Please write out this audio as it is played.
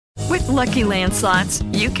Lucky Land Slots,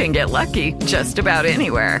 you can get lucky just about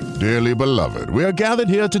anywhere. Dearly beloved, we are gathered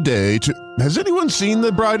here today to... Has anyone seen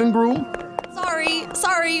the bride and groom?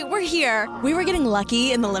 Sorry, we're here. We were getting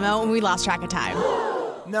lucky in the limo and we lost track of time.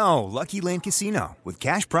 No, Lucky Land Casino, with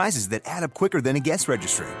cash prizes that add up quicker than a guest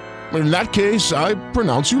registry. In that case, I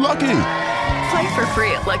pronounce you lucky. Play for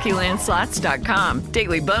free at LuckyLandSlots.com.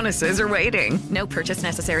 Daily bonuses are waiting. No purchase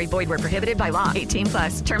necessary. Void where prohibited by law.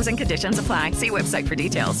 18+. Terms and conditions apply. See website for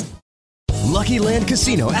details. Lucky Land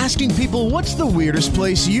Casino, asking people, what's the weirdest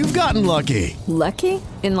place you've gotten lucky? Lucky?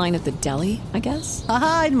 In line at the deli, I guess?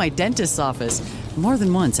 Aha, in my dentist's office. More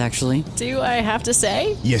than once, actually. Do I have to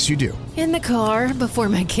say? Yes, you do. In the car before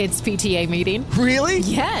my kids' PTA meeting. Really?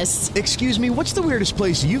 Yes. Excuse me, what's the weirdest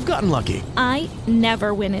place you've gotten lucky? I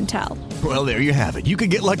never win and tell. Well, there you have it. You can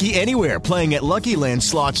get lucky anywhere, playing at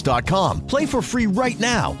LuckyLandSlots.com. Play for free right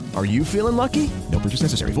now. Are you feeling lucky? No purchase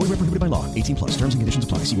necessary. Void where prohibited by law. 18+. Terms and conditions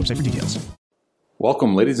apply. See website for details.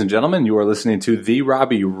 Welcome, ladies and gentlemen. You are listening to The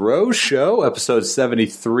Robbie Rowe Show, episode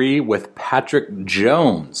 73 with Patrick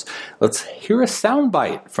Jones. Let's hear a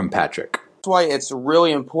soundbite from Patrick. That's why it's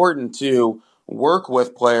really important to work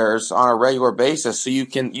with players on a regular basis so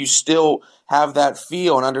you still have that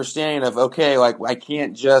feel and understanding of, okay, like I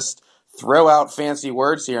can't just throw out fancy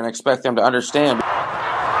words here and expect them to understand. May I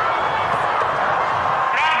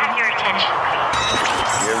have your attention,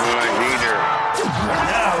 please? Give me a heater.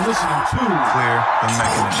 Now listening to Clear the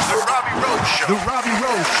Mechanism. The Robbie Rowe Show. The Robbie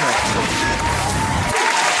Rowe Show.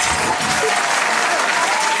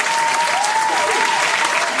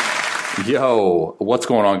 Yo, what's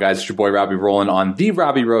going on, guys? It's your boy Robbie rolling on The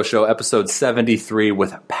Robbie Rowe Show, episode 73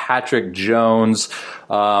 with Patrick Jones.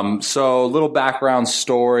 So a little background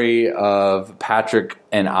story of Patrick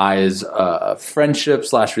and I's friendship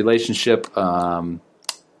 / relationship,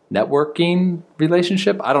 networking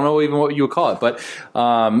relationship. I don't know even what you would call it, but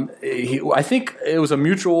I think it was a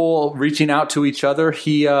mutual reaching out to each other.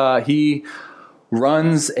 He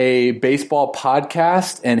runs a baseball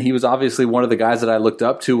podcast, and he was obviously one of the guys that I looked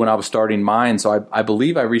up to when I was starting mine. So I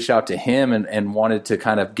believe I reached out to him and wanted to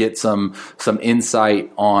kind of get some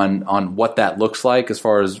insight on what that looks like as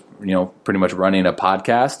far as, you know, pretty much running a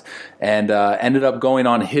podcast, and ended up going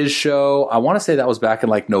on his show. I want to say that was back in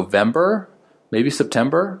like November, maybe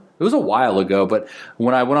September. It was a while ago, but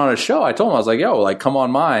when I went on a show, I told him, I was like, yo, like, come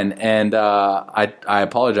on mine. And I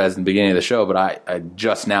apologized in the beginning of the show, but I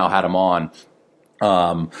just now had him on.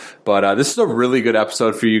 But this is a really good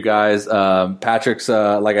episode for you guys. Patrick's,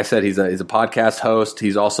 like I said, he's a podcast host.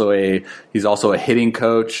 He's also a hitting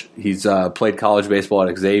coach. He's played college baseball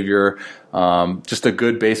at Xavier. Just a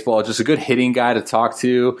good hitting guy to talk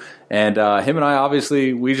to. And him and I,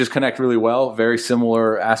 obviously, we just connect really well. Very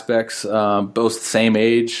similar aspects, both the same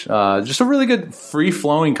age. Just a really good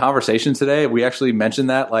free-flowing conversation today. We actually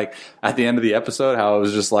mentioned that, like, at the end of the episode, how it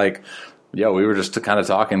was just like, we were just kind of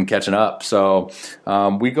talking, catching up. So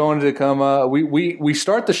we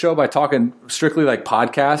start the show by talking strictly like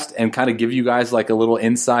podcast and kind of give you guys like a little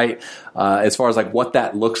insight as far as like what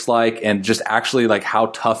that looks like and just actually like how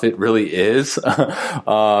tough it really is.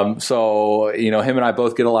 So, you know, him and I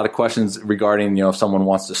both get a lot of questions regarding, you know, if someone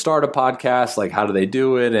wants to start a podcast, like how do they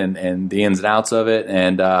do it and the ins and outs of it.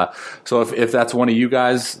 And so if that's one of you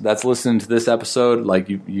guys that's listening to this episode, like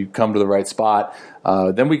you come to the right spot.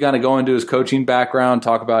 Then we kind of go into his coaching background,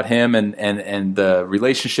 talk about him and the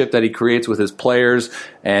relationship that he creates with his players,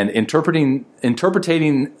 and interpreting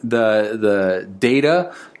the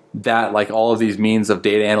data that like all of these means of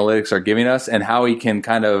data analytics are giving us, and how he can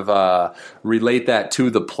kind of relate that to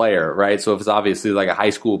the player, right? So if it's obviously like a high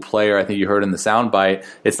school player, I think you heard in the soundbite,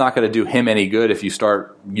 it's not going to do him any good if you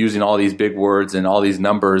start using all these big words and all these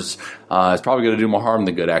numbers. It's probably going to do more harm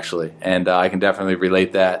than good, actually. And I can definitely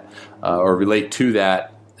relate that or relate to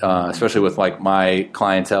that, especially with like my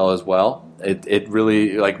clientele as well. It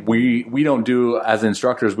really, like, we don't do, as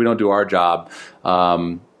instructors, we don't do our job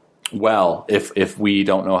well if we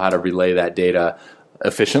don't know how to relay that data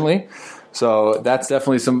efficiently. So that's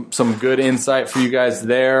definitely some good insight for you guys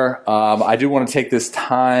there. I do want to take this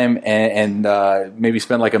time and maybe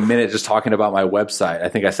spend like a minute just talking about my website. I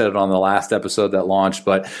think I said it on the last episode that launched,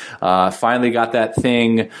 but finally got that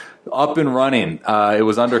thing up and running. It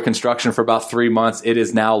was under construction for about 3 months. It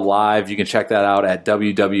is now live. You can check that out at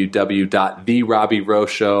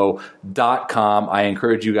www.therobbierowshow.com. I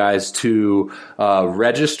encourage you guys to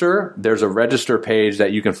register. There's a register page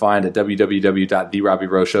that you can find at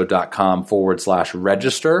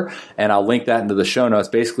www.therobbierowshow.com/register. And I'll link that into the show notes.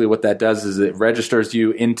 Basically what that does is it registers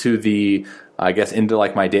you into into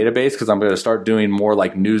like my database, because I'm going to start doing more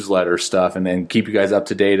like newsletter stuff and then keep you guys up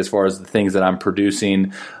to date as far as the things that I'm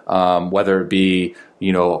producing, whether it be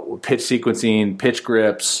pitch sequencing, pitch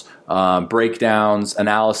grips, breakdowns,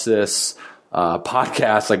 analysis,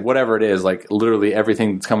 podcasts, like whatever it is, like literally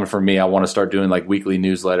everything that's coming from me. I want to start doing like weekly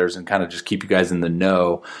newsletters and kind of just keep you guys in the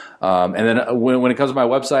know. And then when it comes to my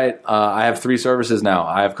website, I have 3 services now.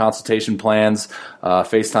 I have consultation plans,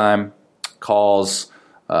 FaceTime, calls,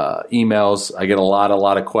 emails. I get a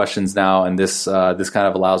lot of questions now, and this kind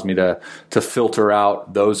of allows me to filter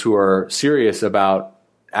out those who are serious about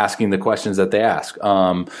asking the questions that they ask.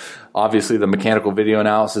 Obviously, the mechanical video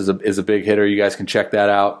analysis is a big hitter. You guys can check that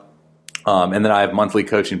out. And then I have monthly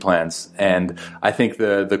coaching plans. And I think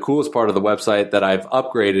the coolest part of the website that I've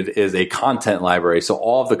upgraded is a content library. So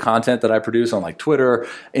all of the content that I produce on like Twitter,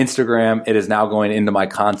 Instagram, it is now going into my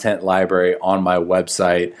content library on my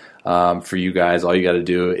website. For you guys, all you got to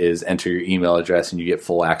do is enter your email address and you get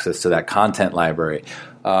full access to that content library.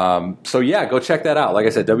 So yeah, go check that out. Like I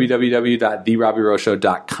said,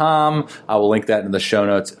 www.therobbierowshow.com. I will link that in the show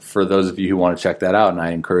notes for those of you who want to check that out, and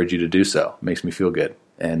I encourage you to do so. It makes me feel good,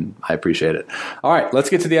 and I appreciate it. All right,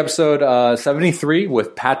 let's get to the episode 73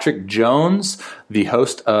 with Patrick Jones, the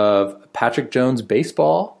host of Patrick Jones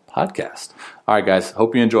Baseball Podcast. All right, guys,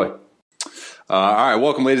 hope you enjoy. All right,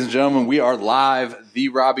 welcome, ladies and gentlemen. We are live, The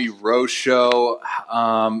Robbie Rowe Show.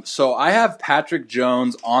 So I have Patrick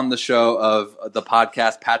Jones on the show of the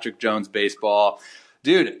podcast, Patrick Jones Baseball.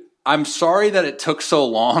 Dude, I'm sorry that it took so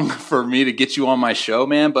long for me to get you on my show,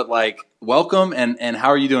 man, but like, welcome, and how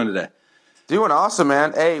are you doing today? Doing awesome,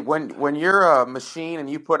 man. Hey, when you're a machine and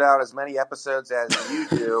you put out as many episodes as you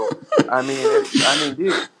do,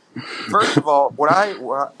 dude. First of all, what I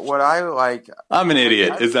like. I'm an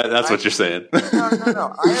idiot. That's what you're saying? No.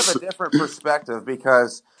 I have a different perspective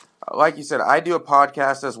because, like you said, I do a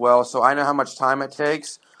podcast as well, so I know how much time it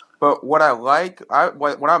takes. But what I like,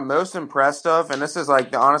 what I'm most impressed of, and this is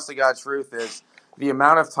like the honest to God truth, is the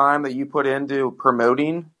amount of time that you put into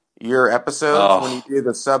promoting your episodes when you do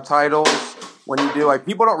the subtitles, when you do like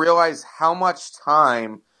people don't realize how much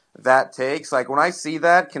time that takes. Like when I see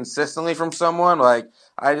that consistently from someone, like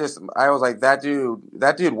I was like, that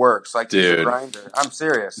dude works. Like, dude, he's a grinder. I'm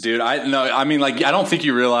serious, dude. I don't think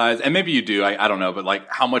you realize, and maybe you do. I don't know, but like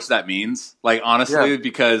how much that means. Like honestly,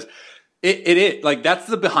 because it like that's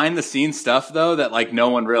the behind the scenes stuff though that like no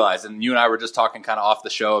one realized. And you and I were just talking kind of off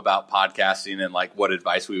the show about podcasting and like what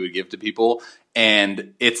advice we would give to people,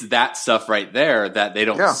 and it's that stuff right there that they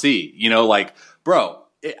don't see. Like, bro.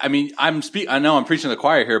 I mean, I know I'm preaching to the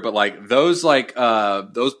choir here, but like those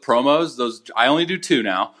promos, I only do 2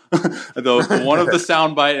 now. One of the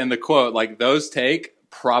soundbite and the quote, like those take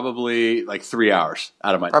probably like 3 hours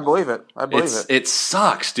out of my. I believe it. It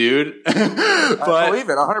sucks, dude. But I believe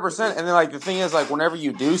it 100%. And then like the thing is, like whenever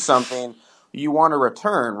you do something, you want a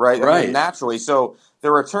return, right? Right. I mean, naturally. So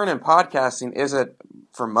the return in podcasting isn't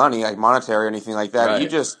for money, like monetary or anything like that. Right.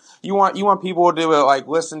 You want people to like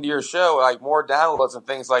listen to your show, like more downloads and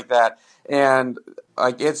things like that. And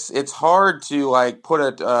like it's hard to like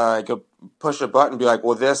push a button and be like,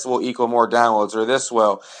 well, this will equal more downloads or this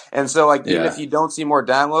will. And so like even if you don't see more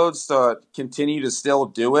downloads, to continue to still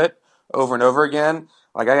do it over and over again.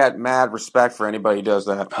 Like I got mad respect for anybody who does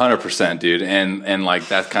that. 100%, dude. And like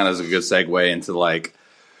that kind of is a good segue into like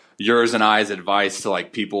yours and I's advice to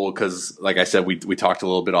like people, because like I said, we talked a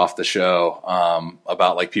little bit off the show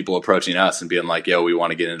about like people approaching us and being like, yo, we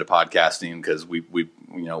want to get into podcasting because we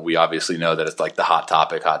obviously know that it's like the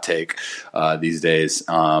hot take these days.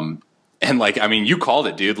 And like, I mean, you called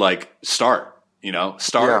it, dude, like start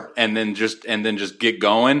and then just get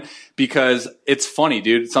going, because it's funny,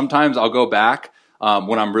 dude. Sometimes I'll go back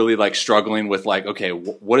when I'm really like struggling with like, okay,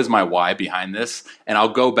 what is my why behind this? And I'll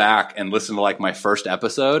go back and listen to like my first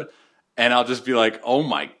episode, and I'll just be like, oh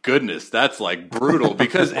my goodness, that's like brutal.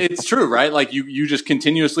 Because it's true, right? Like you just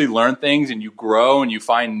continuously learn things and you grow and you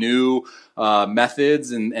find new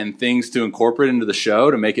methods and things to incorporate into the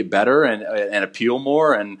show to make it better and appeal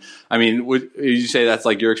more. And I mean, would you say that's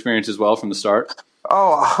like your experience as well from the start?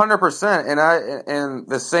 Oh, 100%. And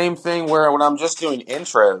the same thing where when I'm just doing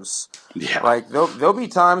intros, like there'll be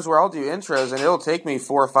times where I'll do intros and it'll take me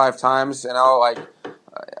 4 or 5 times, and I'll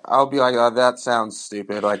be like, oh, that sounds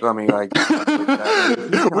stupid. Like, let me like.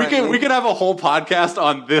 we could have a whole podcast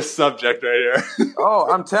on this subject right here. Oh,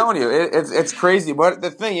 I'm telling you, it's crazy. But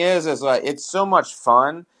the thing is like it's so much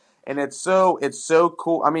fun. And it's so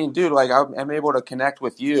cool. I mean, dude, like I'm able to connect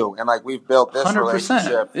with you, and like we've built this 100%,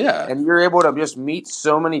 relationship. Yeah. And you're able to just meet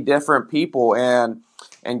so many different people and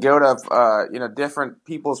go to different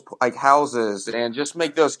people's like houses and just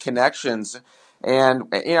make those connections. And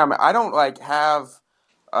I don't like have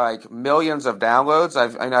like millions of downloads.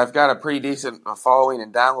 I've got a pretty decent following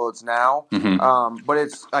in downloads now. Mm-hmm. But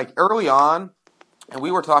it's like early on, and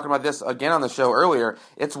we were talking about this again on the show earlier,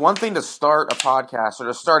 it's one thing to start a podcast or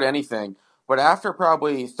to start anything, but after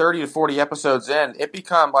probably 30 to 40 episodes in,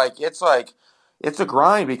 it's a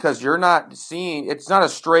grind because you're not seeing, it's not a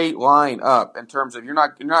straight line up in terms of you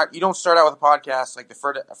don't start out with a podcast like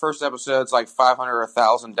the first episode's like 500 or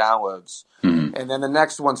 1,000 downloads. Mm-hmm. And then the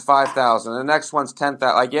next one's 5,000, the next one's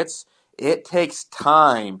 10,000. Like it takes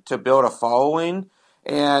time to build a following.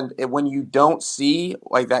 And when you don't see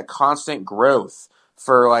like that constant growth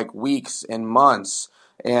for like weeks and months,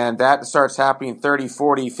 and that starts happening 30,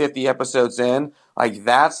 40, 50 episodes in, like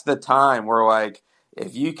that's the time where like,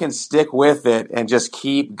 if you can stick with it and just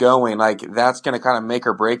keep going, like that's going to kind of make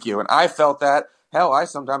or break you. And I felt that. Hell, I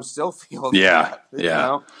sometimes still feel that.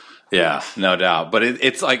 Yeah, no doubt. But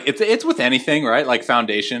it's like it's with anything, right? Like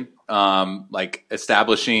foundation, like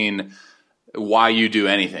establishing why you do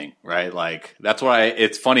anything, right? Like that's why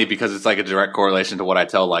it's funny because it's like a direct correlation to what I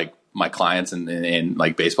tell like my clients and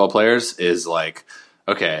like baseball players is like,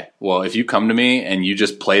 okay, well, if you come to me and you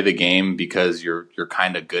just play the game because you're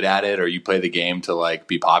kind of good at it, or you play the game to like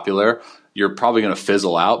be popular, you're probably going to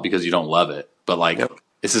fizzle out because you don't love it. But like,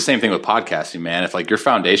 It's the same thing with podcasting, man. If like your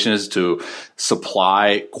foundation is to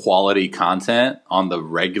supply quality content on the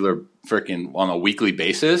on a weekly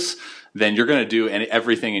basis, then you're going to do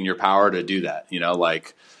everything in your power to do that.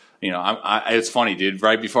 It's funny, dude.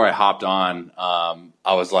 Right before I hopped on,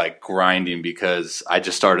 I was like grinding because I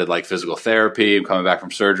just started like physical therapy. I'm coming back from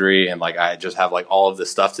surgery, and like I just have like all of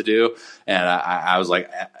this stuff to do. And I was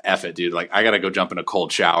like, F it, dude. Like I got to go jump in a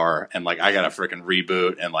cold shower and like I got to freaking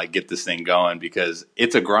reboot and like get this thing going because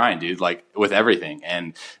it's a grind, dude, like with everything.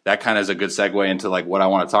 And that kind of is a good segue into like what I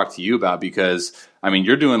want to talk to you about because I mean,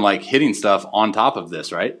 you're doing like hitting stuff on top of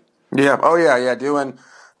this, right? Yeah. Oh yeah.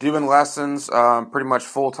 Doing lessons pretty much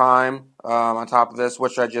full time on top of this,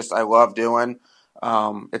 which I love doing.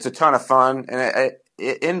 It's a ton of fun, and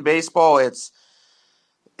in baseball, it's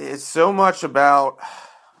so much about.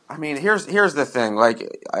 I mean, here's the thing. Like,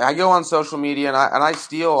 I go on social media and I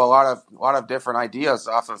steal a lot of different ideas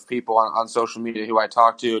off of people on social media who I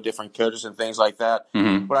talk to, different coaches and things like that.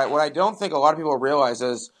 Mm-hmm. But what I don't think a lot of people realize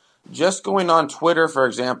is just going on Twitter, for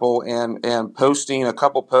example, and posting a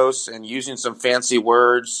couple posts and using some fancy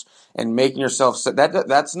words and making yourself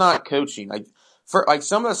that's not coaching. Like for like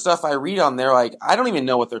some of the stuff I read on there, like I don't even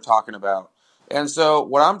know what they're talking about. And so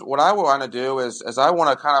what I want to do is I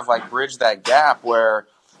want to kind of like bridge that gap where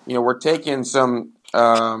we're taking some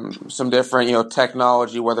different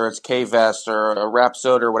technology, whether it's K-Vest or a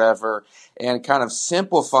Rapsoda or whatever, and kind of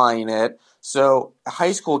simplifying it. So a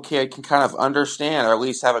high school kid can kind of understand or at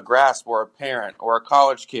least have a grasp, or a parent or a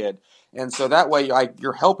college kid. And so that way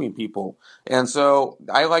you're helping people. And so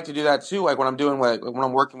I like to do that too. Like when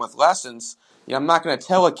I'm working with lessons, I'm not going to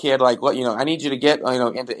tell a kid like, I need you to get,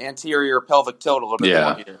 into anterior pelvic tilt a little bit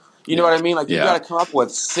more here. You know what I mean? Like you got to come up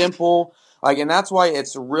with simple, and that's why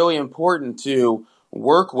it's really important to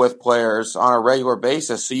work with players on a regular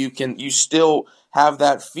basis. So you still have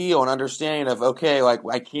that feel and understanding of, okay, like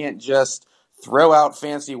I can't just throw out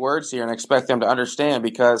fancy words here and expect them to understand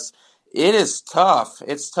because it is tough.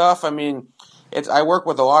 It's tough. I mean, I work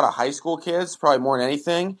with a lot of high school kids, probably more than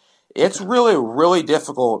anything. It's really, really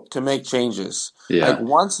difficult to make changes. Yeah. Like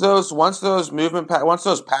once those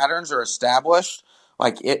patterns are established,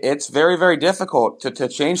 like it's very, very difficult to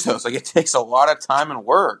change those. Like it takes a lot of time and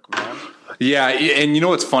work, man. Yeah, and you know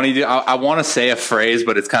what's funny, dude? I want to say a phrase,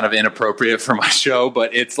 but it's kind of inappropriate for my show.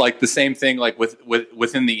 But it's like the same thing, like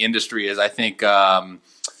within the industry. Is I think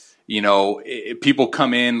people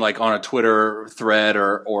come in like on a Twitter thread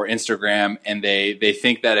or Instagram, and they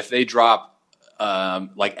think that if they drop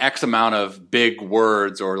like X amount of big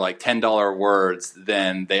words or like $10 words,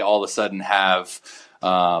 then they all of a sudden have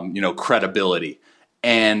credibility.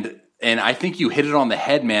 And I think you hit it on the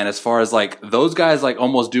head, man, as far as like those guys like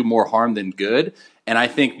almost do more harm than good. And I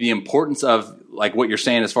think the importance of like what you're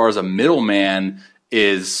saying as far as a middleman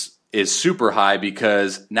is super high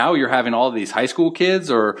because now you're having all of these high school kids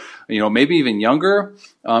or, maybe even younger,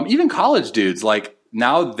 even college dudes, like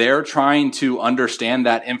now they're trying to understand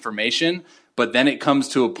that information. But then it comes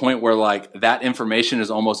to a point where like that information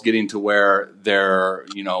is almost getting to where they're,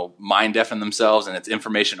 mind deafing themselves and it's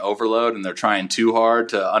information overload and they're trying too hard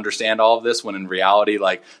to understand all of this when in reality,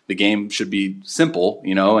 like the game should be simple,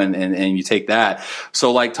 and you take that.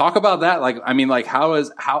 So like talk about that. Like, I mean, like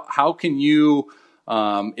how can you,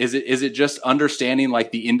 is it just understanding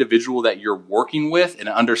like the individual that you're working with and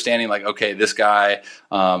understanding like, okay, this guy,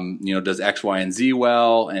 does X, Y, and Z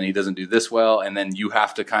well, and he doesn't do this well. And then you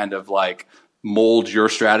have to kind of like mold your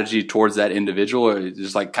strategy towards that individual, or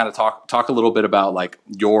just like kind of talk a little bit about like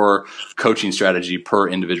your coaching strategy per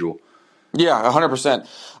individual. Yeah,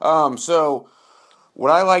 100%. So what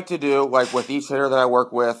I like to do, like with each hitter that I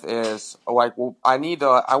work with, is like I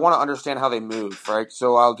want to understand how they move, right?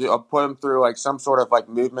 So I'll put them through like some sort of like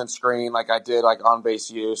movement screen, like I did like on base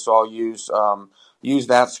use. So I'll use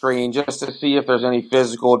that screen just to see if there's any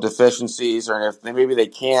physical deficiencies, or if maybe they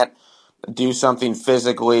can't do something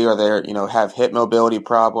physically, or they're have hip mobility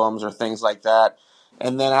problems or things like that.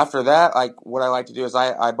 And then after that, like what I like to do is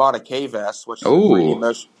I bought a K-Vest, which is a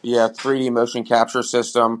 3D motion capture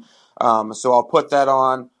system. So I'll put that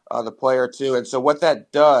on the player too. And so what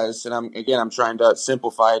that does, and I'm trying to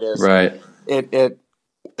simplify it, is right.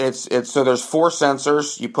 It's so there's 4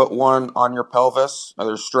 sensors. You put one on your pelvis.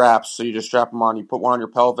 There's straps, so you just strap them on. You put one on your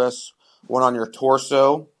pelvis, one on your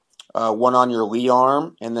torso, one on your lead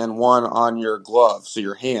arm, and then one on your glove, so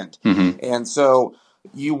your hand. Mm-hmm. And so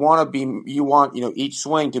you want each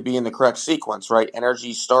swing to be in the correct sequence, right?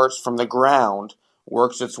 Energy starts from the ground,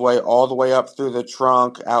 works its way all the way up through the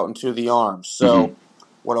trunk out into the arms. So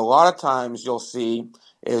what a lot of times you'll see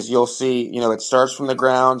is it starts from the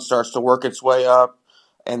ground, starts to work its way up,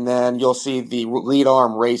 and then you'll see the lead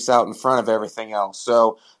arm race out in front of everything else.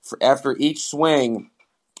 So after each swing,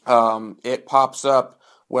 it pops up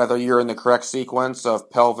whether you're in the correct sequence of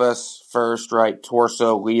pelvis first, right,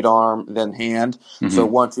 torso, lead arm, then hand. Mm-hmm. So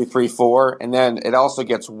 1, 2, 3, 4. And then it also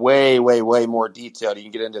gets way, way, way more detailed. You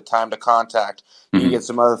can get into time to contact. You can get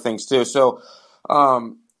some other things too. So,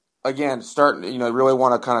 again, really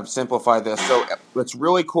want to kind of simplify this. So what's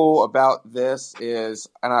really cool about this is,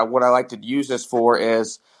 and what I like to use this for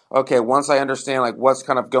is, okay, once I understand like what's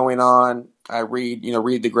kind of going on, I read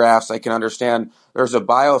the graphs, I can understand there's a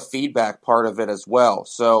biofeedback part of it as well.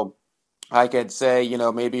 So I could say,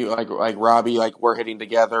 maybe like Robbie, like we're hitting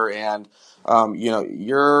together, and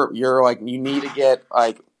you're like, you need to get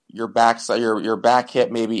like your back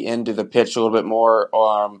hit maybe into the pitch a little bit more.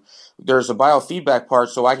 There's a biofeedback part,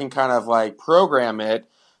 so I can kind of like program it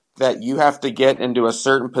that you have to get into a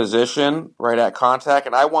certain position right at contact,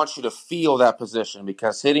 and I want you to feel that position,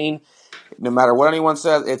 because hitting, no matter what anyone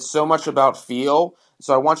says, it's so much about feel.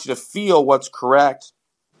 So I want you to feel what's correct.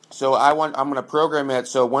 So I'm going to program it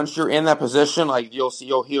so once you're in that position, like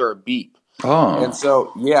you'll hear a beep. Oh. And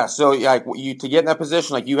so like to get in that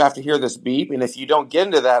position, like you have to hear this beep, and if you don't get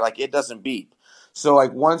into that, like it doesn't beep. So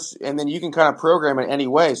like and then you can kind of program it any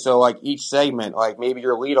way. So like each segment, like maybe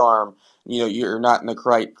your lead arm, you're not in the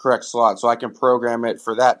correct slot. So I can program it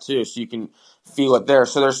for that too, so you can feel it there.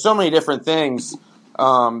 So there's so many different things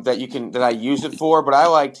that I use it for, but I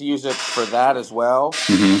like to use it for that as well.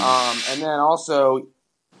 Mm-hmm. And then also,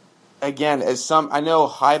 again, I know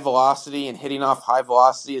high velocity and hitting off high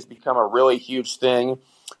velocity has become a really huge thing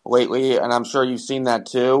lately, and I'm sure you've seen that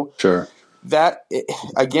too. Sure.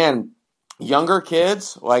 Again, younger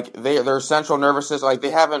kids, like their central nervous system, like they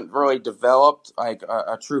haven't really developed like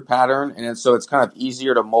a true pattern, and so it's kind of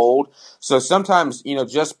easier to mold. So sometimes,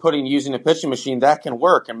 just using a pitching machine, that can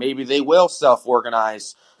work, and maybe they will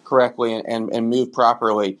self-organize correctly and move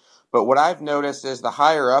properly. But what I've noticed is the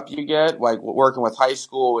higher up you get, like working with high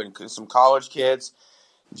school and some college kids,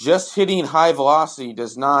 just hitting high velocity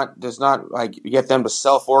does not like get them to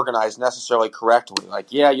self-organize necessarily correctly. Like,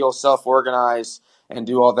 yeah, you'll self-organize and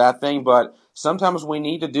do all that thing, but sometimes we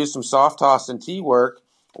need to do some soft toss and tee work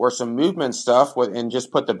or some movement stuff and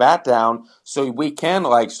just put the bat down so we can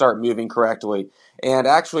like start moving correctly. And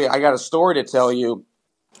actually, I got a story to tell you.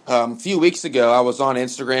 A few weeks ago, I was on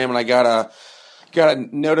Instagram and I got a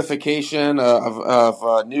notification of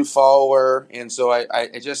a new follower, and so I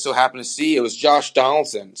just so happened to see it was Josh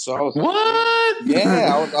Donaldson. So I was what?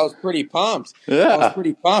 Yeah, I was pretty pumped. Yeah, I was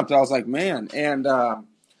pretty pumped. I was like, man,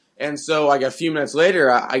 and so like a few minutes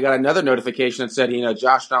later, I got another notification that said,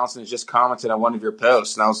 Josh Donaldson has just commented on one of your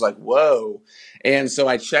posts, and I was like, whoa. And so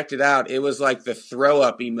I checked it out. It was like the throw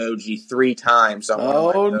up emoji 3 times on one of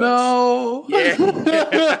my posts. No. Yeah.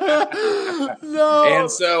 No. And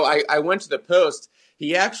so I went to the post.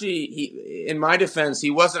 He in my defense, he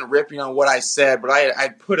wasn't ripping on what I said, but I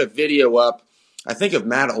put a video up, I think of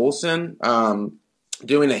Matt Olson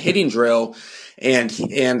doing a hitting drill. And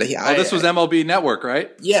this was MLB Network, right?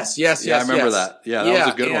 Yes. Yeah, I remember that. Yeah, that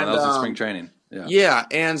was a good one. That was in spring training. Yeah,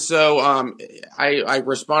 and so I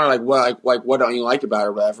responded like what don't you like about it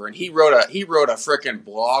or whatever, and he wrote a freaking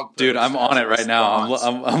blog post. Dude, I'm on it right now.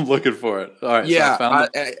 I'm looking for it. All right, yeah, so I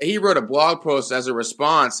found he wrote a blog post as a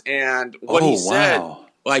response, and what he said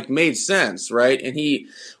like made sense, right? And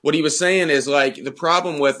what he was saying is like the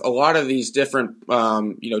problem with a lot of these different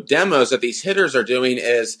demos that these hitters are doing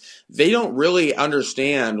is they don't really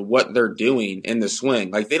understand what they're doing in the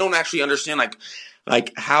swing. Like they don't actually understand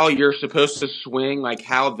like how you're supposed to swing, like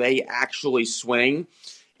how they actually swing.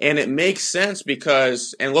 And it makes sense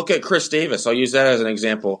because, and look at Chris Davis. I'll use that as an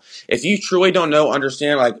example. If you truly don't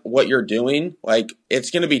understand like what you're doing, like it's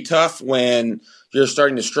going to be tough when you're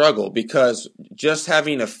starting to struggle, because just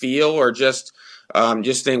having a feel or just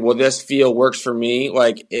think, well, this feel works for me.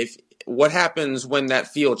 Like what happens when that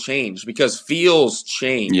feel changes? Because feels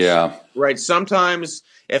change. Yeah. Right. Sometimes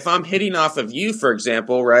if I'm hitting off of you, for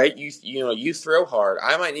example, right, you throw hard,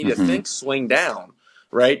 I might need to think swing down,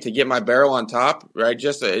 right, to get my barrel on top, right,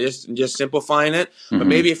 just simplifying it. But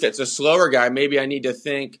maybe if it's a slower guy, maybe I need to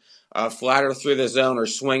think flatter through the zone or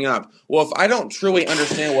swing up. Well, if I don't truly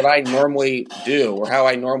understand what I normally do or how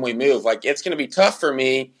I normally move, like it's going to be tough for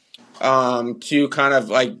me to kind of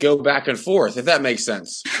like go back and forth, if that makes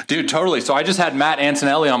sense. Dude, totally. So I just had Matt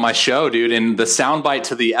Antonelli on my show, dude, and the soundbite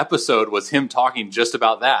to the episode was him talking just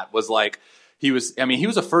about that. Was like, he was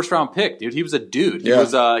a first round pick, dude. He was a dude. He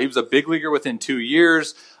was a big leaguer within 2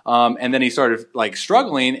 years. And then he started like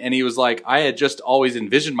struggling, and he was like, I had just always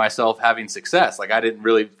envisioned myself having success. Like I didn't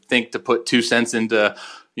really think to put 2 cents into,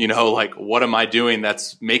 like what am I doing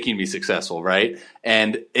that's making me successful, right?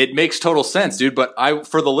 And it makes total sense, dude. But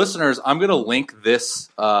for the listeners, I'm going to link this.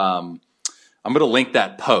 I'm going to link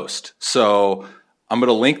that post. So I'm going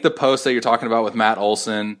to link the post that you're talking about with Matt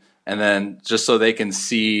Olson. And then just so they can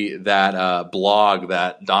see that blog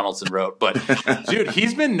that Donaldson wrote. But, dude,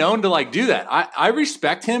 he's been known to, like, do that. I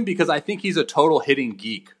respect him because I think he's a total hitting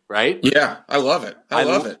geek, right? Yeah, I love it. I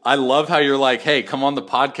love it. I love how you're like, hey, come on the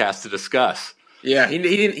podcast to discuss. Yeah,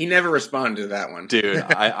 he never responded to that one. Dude,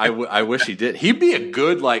 I wish he did. He'd be a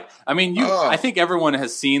good, like, I think everyone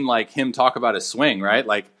has seen, like, him talk about his swing, right?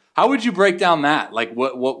 Like, how would you break down that? Like,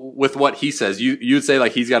 what with what he says? You'd say,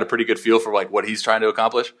 like, he's got a pretty good feel for, like, what he's trying to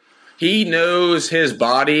accomplish? He knows his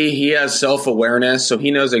body. He has self-awareness, so he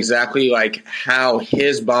knows exactly like how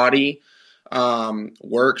his body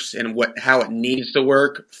works and how it needs to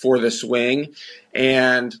work for the swing,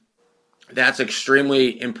 and that's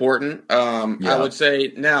extremely important. I would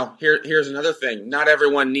say. Now, here's another thing. Not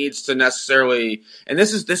everyone needs to necessarily, and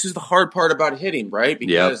this is the hard part about hitting, right?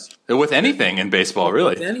 Because with anything in baseball,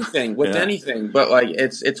 really, with anything, but like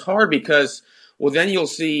it's hard because. Well, then you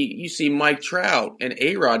see Mike Trout and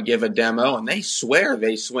A-Rod give a demo, and they swear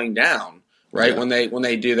they swing down, right? Yeah. When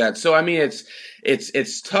they do that. So I mean,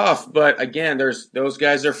 it's tough, but again, those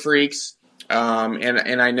guys are freaks,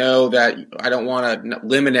 and I know that I don't want to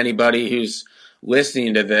limit anybody who's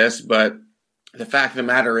listening to this, but the fact of the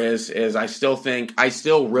matter is I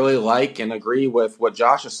still really like and agree with what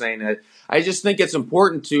Josh is saying. That I just think it's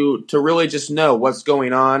important to really just know what's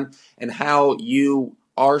going on and how you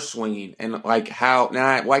are swinging, and like how. Now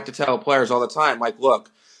I like to tell players all the time, like,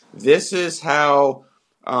 look, this is how,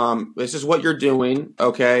 this is what you're doing.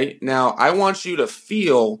 Okay, now I want you to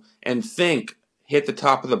feel and think, hit the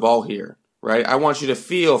top of the ball here, right? I want you to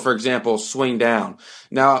feel, for example, swing down.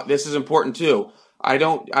 Now this is important too.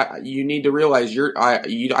 You need to realize I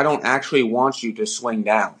don't actually want you to swing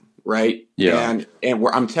down, right? Yeah. And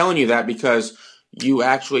I'm telling you that because you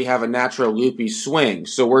actually have a natural loopy swing.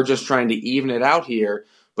 So we're just trying to even it out here,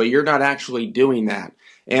 but you're not actually doing that.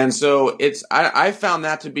 And so I found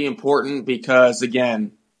that to be important because,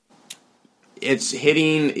 again, it's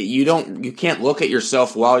hitting. You can't look at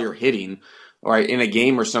yourself while you're hitting, or in a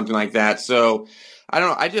game or something like that. So I don't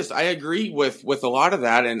know. I agree with a lot of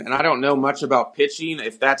that, and I don't know much about pitching.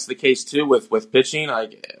 If that's the case too with pitching,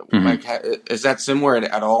 like is that similar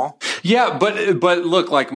at all? Yeah, but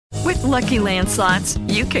look, like. With Lucky Land Slots,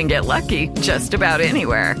 you can get lucky just about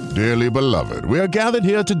anywhere. Dearly beloved, we are gathered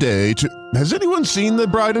here today to... Has anyone seen the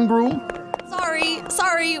bride and groom?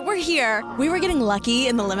 Sorry, we're here. We were getting lucky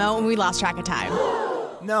in the limo and we lost track of time.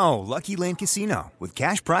 No, Lucky Land Casino, with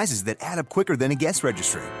cash prizes that add up quicker than a guest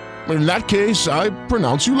registry. In that case, I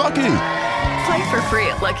pronounce you lucky. Play for free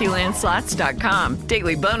at LuckyLandSlots.com.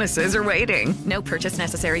 Daily bonuses are waiting. No purchase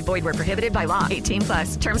necessary. Void where prohibited by law.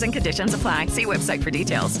 18+. Terms and conditions apply. See website for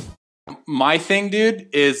details. My thing, dude,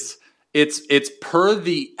 is it's per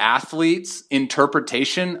the athlete's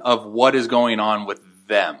interpretation of what is going on with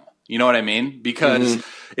them. You know what I mean? Because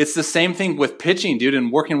it's the same thing with pitching, dude,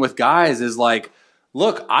 and working with guys is like,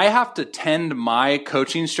 look, I have to tend my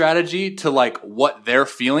coaching strategy to like what they're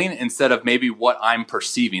feeling instead of maybe what I'm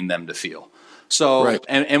perceiving them to feel. So, right.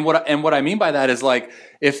 and what I mean by that is like,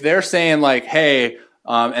 if they're saying like, hey,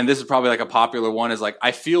 and this is probably like a popular one, is like,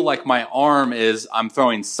 I feel like my arm I'm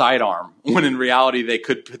throwing sidearm, when in reality they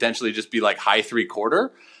could potentially just be like high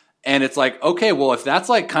 3/4. And it's like, okay, well, if that's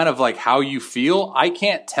like kind of like how you feel, I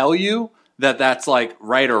can't tell you that that's like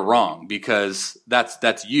right or wrong, because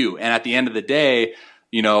that's you. And at the end of the day,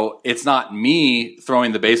 you know, it's not me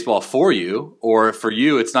throwing the baseball for you, or for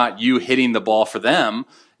you, it's not you hitting the ball for them.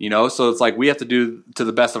 So it's like we have to do to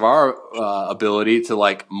the best of our ability to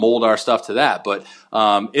like mold our stuff to that. But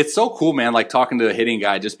it's so cool, man, like talking to a hitting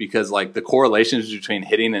guy, just because like the correlations between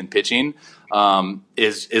hitting and pitching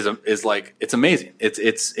is like, it's amazing.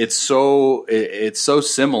 It's so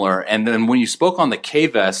similar. And then when you spoke on the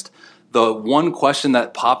K-Vest, the one question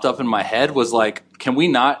that popped up in my head was like, can we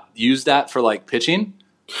not use that for like pitching?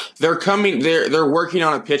 They're working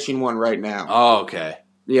on a pitching one right now. Oh, okay.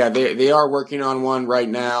 Yeah, they are working on one right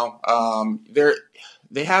now.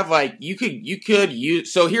 They have like you could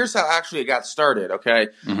use. So here's how actually it got started. Okay,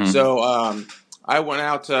 so I went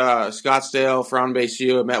out to Scottsdale for On Base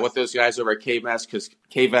U. I met with those guys over at K-Vest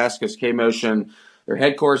because K-Motion, their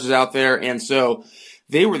headquarters is out there, and so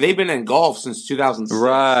they've been in golf since 2006.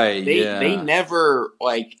 Right. They never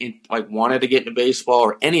wanted to get into baseball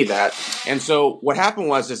or any of that. And so what happened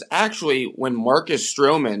was actually when Marcus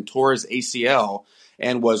Stroman tore his ACL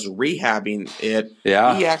and was rehabbing it,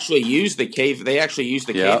 he actually used the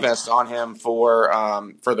K-Vest on him for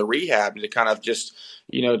the rehab to kind of just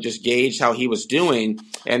gauge how he was doing.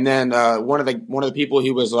 And then one of the people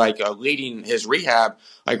who was like leading his rehab,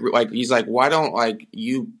 like he's like, why don't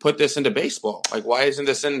you put this into baseball? Like, why isn't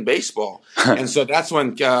this in baseball? And so that's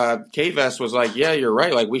when K-Vest was like, yeah, you're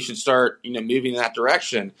right. Like, we should start moving in that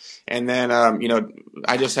direction. And then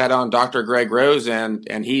I just had on Dr. Greg Rose,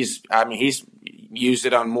 and he's used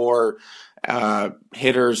it on more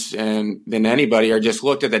hitters than anybody, or just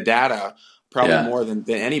looked at the data probably more than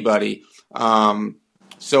anybody.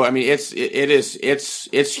 So I mean, it's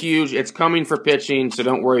huge. It's coming for pitching, so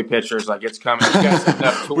don't worry, pitchers. Like, it's coming. You guys have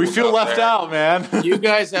enough tools. We feel left out, man. You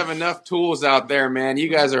guys have enough tools out there, man. You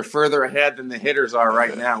guys are further ahead than the hitters are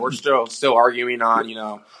right now. We're still arguing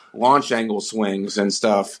on launch angle swings and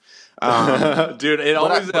stuff. Dude, it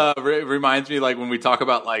always reminds me, like, when we talk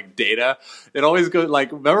about like data, it always goes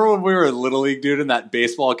like, remember when we were in Little League, dude, and that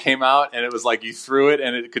baseball came out and it was like you threw it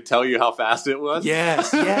and it could tell you how fast it was? Yes.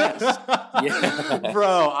 Yeah.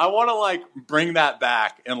 Bro, I want to like bring that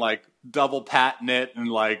back and like double patent it and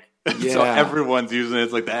like so everyone's using it.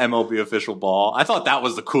 It's like the MLB official ball. I thought that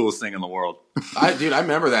was the coolest thing in the world. I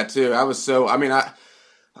remember that too.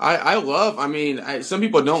 Some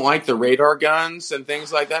people don't like the radar guns and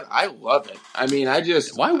things like that. I love it.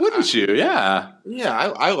 Why wouldn't you? Yeah. Yeah,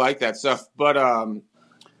 I like that stuff. But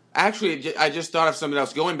actually, I just thought of something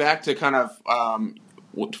else. Going back to kind of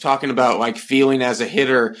talking about like feeling as a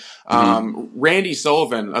hitter, Randy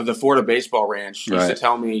Sullivan of the Florida Baseball Ranch used to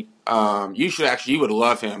tell me, you would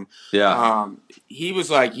love him. Yeah. He's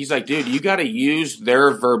like, dude, you got to use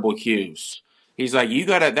their verbal cues. He's like,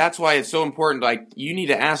 that's why it's so important. Like, you need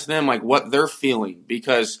to ask them like what they're feeling,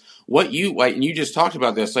 because what you like, and you just talked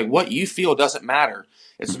about this, like what you feel doesn't matter.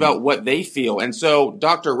 It's about what they feel. And so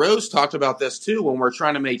Dr. Rose talked about this too when we're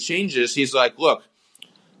trying to make changes. He's like, look,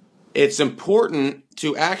 it's important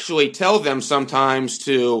to actually tell them sometimes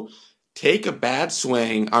to take a bad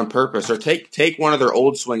swing on purpose, or take one of their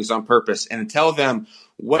old swings on purpose, and tell them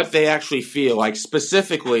what they actually feel, like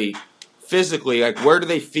specifically physically, like where do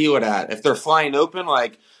they feel it at? If they're flying open,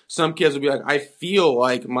 like some kids will be like, I feel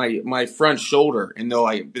like my front shoulder, and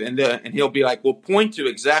and he'll be like, well, point to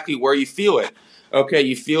exactly where you feel it. Okay,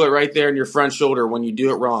 you feel it right there in your front shoulder when you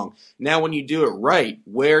do it wrong. Now, when you do it right,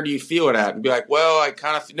 where do you feel it at? And be like, well, I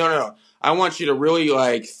kind of no. I want you to really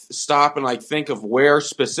like stop and like think of where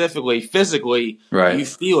specifically, physically, you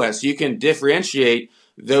feel it, so you can differentiate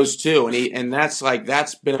those two. And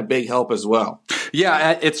that's been a big help as well.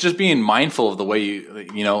 Yeah, it's just being mindful of the way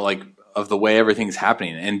of the way everything's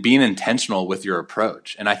happening and being intentional with your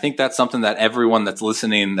approach. And I think that's something that everyone that's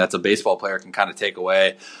listening that's a baseball player can kind of take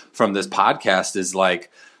away from this podcast is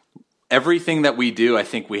like, everything that we do, I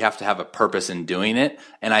think we have to have a purpose in doing it.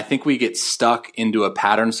 And I think we get stuck into a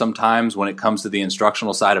pattern sometimes when it comes to the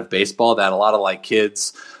instructional side of baseball that a lot of like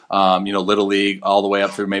kids, Little League all the way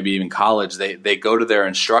up through maybe even college, they go to their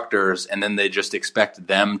instructors and then they just expect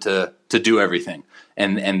them to do everything.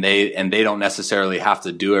 And they don't necessarily have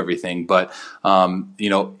to do everything. But,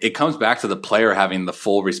 it comes back to the player having the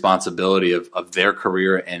full responsibility of their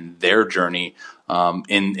career and their journey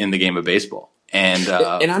in the game of baseball. And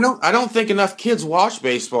I don't think enough kids watch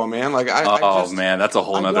baseball, man. Like man, that's a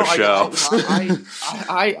whole nother show.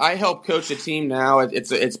 I help coach a team now.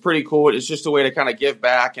 It's pretty cool. It's just a way to kind of give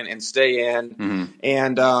back and stay in. Mm-hmm.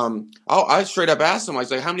 And I straight up asked them, I was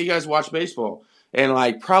like, how many of you guys watch baseball? And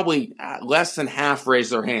like probably less than half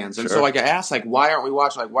raised their hands. And so like I asked, like, why aren't we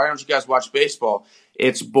watching? Like, why don't you guys watch baseball?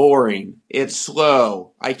 It's boring. It's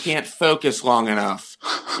slow. I can't focus long enough.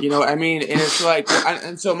 You know what I mean? And it's like,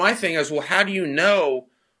 and so my thing is, well, how do you know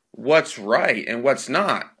what's right and what's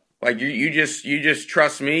not? Like you just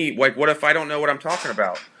trust me. Like, what if I don't know what I'm talking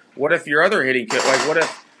about? What if your other hitting coach? Like, what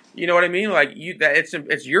if you know what I mean? Like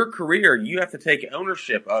it's your career. You have to take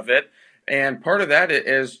ownership of it, and part of that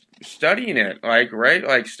is studying it. Like, right?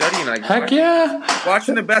 Like studying. Like,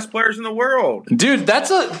 watching the best players in the world, dude.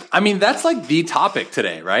 That's like the topic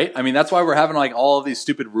today, right? I mean, that's why we're having like all of these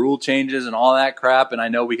stupid rule changes and all that crap. And I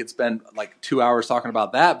know we could spend like 2 hours talking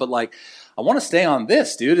about that, but like, I want to stay on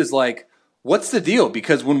this, dude. Is like, what's the deal?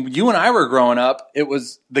 Because when you and I were growing up,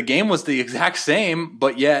 the game was the exact same,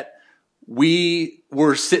 but yet we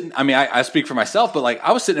were sitting. I mean, I speak for myself, but like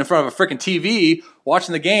I was sitting in front of a freaking TV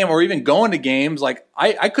watching the game, or even going to games. Like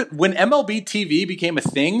I could, when MLB TV became a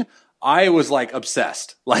thing, I was like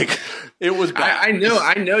obsessed. Like it was bad.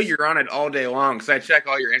 I know you're on it all day long because I check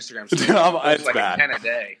all your Instagram stories. It's like bad. 10 a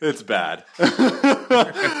day. It's bad.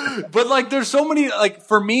 But like, there's so many. Like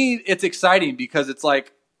for me, it's exciting because it's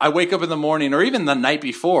like, I wake up in the morning or even the night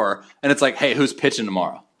before, and it's like, hey, who's pitching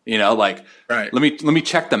tomorrow? You know, like, right. Let me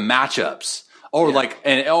check the matchups. Or like,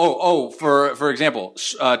 and for example,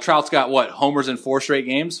 Trout's got what, homers in 4 straight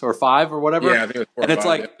games or 5 or whatever. Yeah, I think it was 4 and it's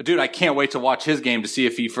 5, like, dude, I can't wait to watch his game to see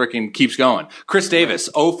if he freaking keeps going. Chris Davis,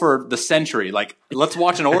 0 for the century. Like, let's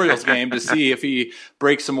watch an Orioles game to see if he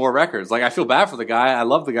breaks some more records. Like, I feel bad for the guy. I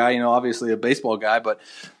love the guy. You know, obviously a baseball guy, but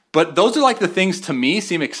those are like the things to me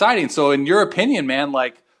seem exciting. So, in your opinion, man,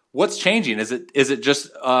 like, what's changing? Is it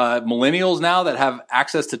just millennials now that have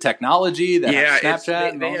access to technology that have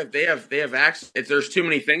Snapchat? They have access. There's too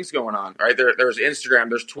many things going on, right? There's Instagram,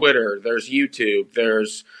 there's Twitter, there's YouTube,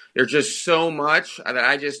 there's just so much that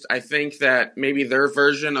I think that maybe their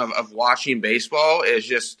version of watching baseball is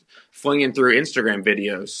just flinging through Instagram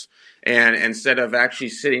videos. And instead of actually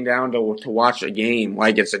sitting down to watch a game,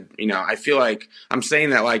 like I feel like I'm saying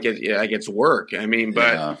that like it's work. I mean,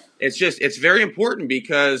 but it's very important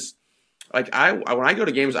because like when I go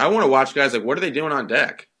to games, I want to watch guys like, what are they doing on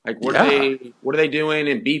deck? Like what are they doing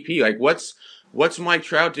in BP? Like what's Mike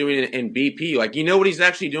Trout doing in BP? Like, you know what he's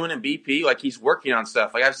actually doing in BP? Like he's working on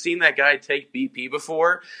stuff. Like I've seen that guy take BP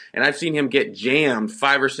before, and I've seen him get jammed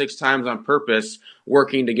 5 or 6 times on purpose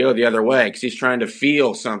working to go the other way because he's trying to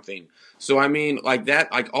feel something. So, I mean, like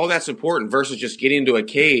that, like all that's important versus just getting into a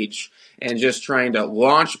cage and just trying to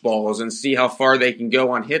launch balls and see how far they can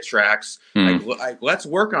go on hit tracks. Like let's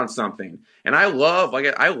work on something. And I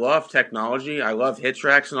love technology. I love hit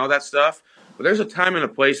tracks and all that stuff, but there's a time and a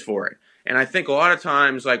place for it. And I think a lot of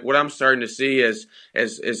times, like what I'm starting to see is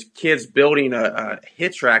kids building a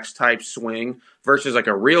hit tracks type swing versus like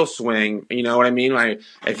a real swing. You know what I mean? Like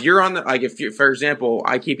if you're on for example,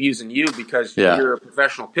 I keep using you because you're a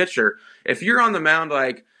professional pitcher. If you're on the mound,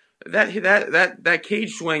 like that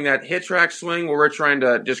cage swing, that hit track swing where we're trying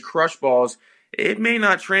to just crush balls, it may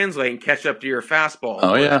not translate and catch up to your fastball.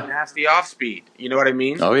 Oh yeah, nasty off speed. You know what I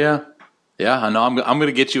mean? Oh yeah. Yeah, I know. I'm going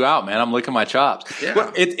to get you out, man. I'm licking my chops. Yeah.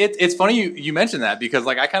 Well, it's funny you mentioned that because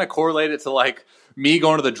like I kind of correlate it to like me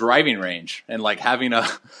going to the driving range and like having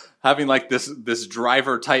like this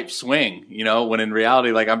driver type swing, you know, when in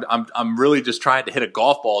reality like I'm really just trying to hit a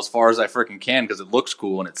golf ball as far as I freaking can because it looks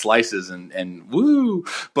cool and it slices and woo.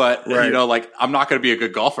 But you know, like I'm not going to be a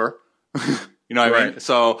good golfer. You know what I mean?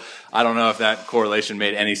 So I don't know if that correlation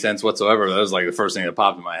made any sense whatsoever. That was like the first thing that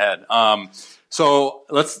popped in my head. So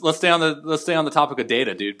let's stay on the topic of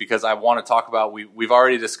data, dude, because I want to talk about we've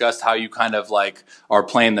already discussed how you kind of like are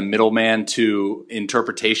playing the middleman to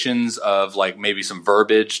interpretations of like maybe some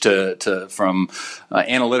verbiage to from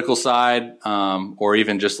analytical side, or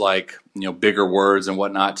even just like, you know, bigger words and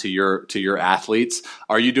whatnot to your athletes.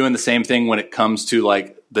 Are you doing the same thing when it comes to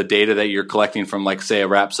like the data that you're collecting from like say a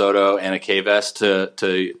Rapsodo and a K-Vest to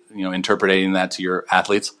you know interpreting that to your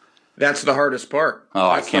athletes? That's the hardest part. Oh,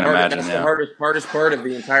 I can't imagine. That's the hardest part of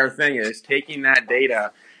the entire thing is taking that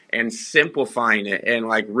data and simplifying it and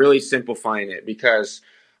like really simplifying it because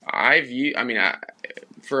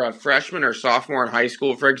for a freshman or sophomore in high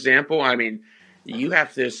school, for example, I mean, you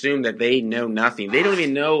have to assume that they know nothing. They don't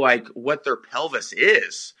even know like what their pelvis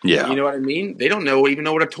is. Yeah. You know what I mean? They don't even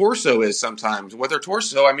know what a torso is sometimes. What their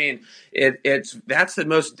torso, I mean, that's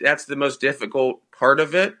the most difficult part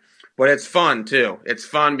of it. But it's fun too. It's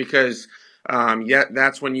fun because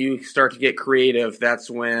that's when you start to get creative. That's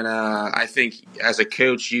when I think as a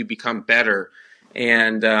coach you become better.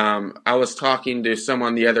 And I was talking to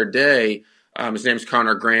someone the other day. His name's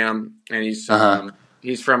Connor Graham, and he's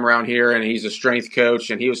from around here, and he's a strength coach.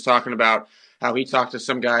 And he was talking about how he talked to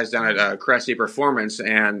some guys down at Cressy Performance,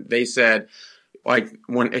 and they said, like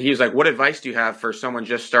when he was like, what advice do you have for someone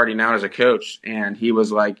just starting out as a coach? And he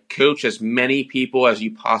was like, coach as many people as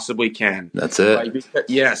you possibly can. That's it. Like,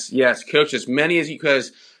 yes. Coach as many as you,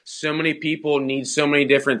 because so many people need so many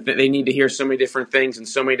different they need to hear so many different things in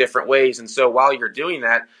so many different ways. And so while you're doing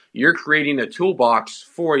that, you're creating a toolbox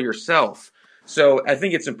for yourself. So I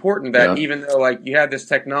think it's important that even though like you have this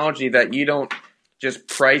technology, that you don't just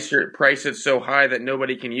price it so high that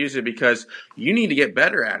nobody can use it, because you need to get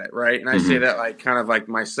better at it, right? And I say that like kind of like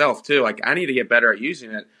myself too. Like I need to get better at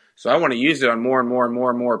using it. So I want to use it on more and more and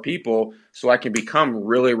more and more people, so I can become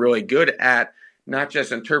really, really good at not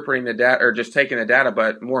just interpreting the data or just taking the data,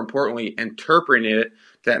 but more importantly, interpreting it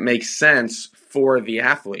that makes sense for the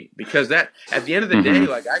athlete. Because that, at the end of the day,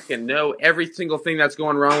 like I can know every single thing that's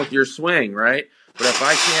going wrong with your swing, right? But if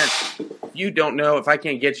I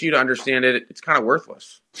can't get you to understand it, it's kind of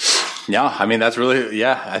worthless. Yeah, I mean, that's really,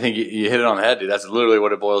 I think you hit it on the head, dude. That's literally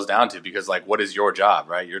what it boils down to, because, like, what is your job,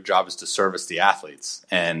 right? Your job is to service the athletes.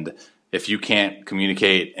 And if you can't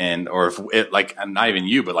communicate or if it, like, not even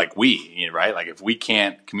you, but like we, right? Like, if we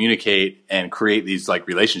can't communicate and create these, like,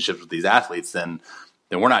 relationships with these athletes, then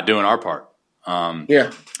we're not doing our part.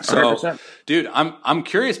 100%. So, dude, I'm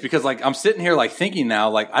curious because, like, I'm sitting here, like, thinking now,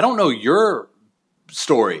 like, I don't know your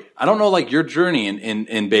story. I don't know, like, your journey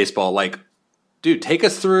in baseball. Like, dude, take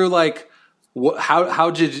us through like how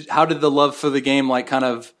did the love for the game like kind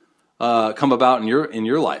of come about in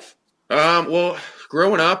your life? Well,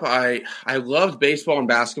 growing up, I loved baseball and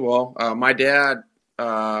basketball. My dad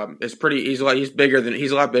is he's a lot bigger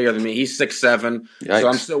than me. He's 6'7", so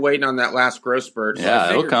I'm still waiting on that last growth spurt. So I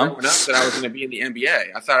figured growing up that I was going to be in the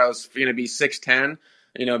NBA. I thought I was going to be 6'10",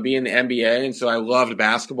 be in the NBA, and so I loved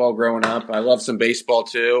basketball growing up. I loved some baseball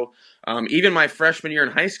too. Even my freshman year in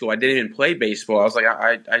high school, I didn't even play baseball. I was like,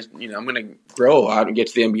 I'm going to grow a lot and get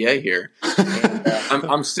to the NBA here. And,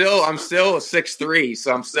 I'm still a 6'3",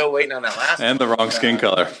 so I'm still waiting on that last. And the wrong skin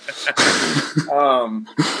color.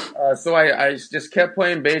 So I just kept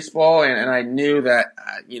playing baseball, and I knew that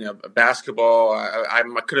basketball. I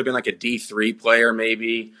could have been like a D3 player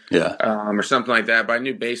maybe, or something like that. But I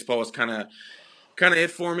knew baseball was kind of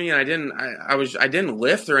it for me, and I didn't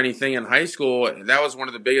lift or anything in high school. That was one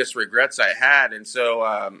of the biggest regrets I had, and so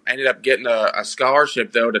I ended up getting a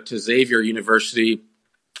scholarship though to Xavier University,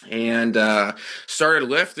 and started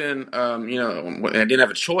lifting. I didn't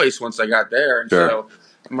have a choice once I got there, and so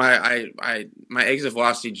my exit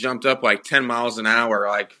velocity jumped up like 10 miles an hour,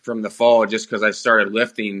 like from the fall, just because I started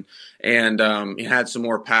lifting and had some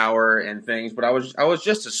more power and things. But I was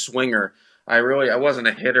just a swinger. I wasn't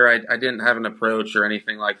a hitter. I didn't have an approach or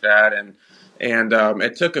anything like that. And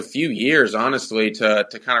it took a few years, honestly, to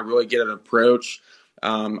kind of really get an approach.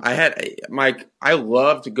 I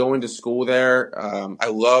loved going to school there. I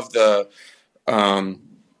loved the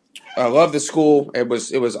school. It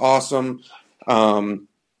was awesome. I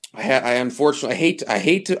hate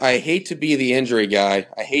to be the injury guy.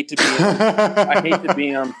 I hate to be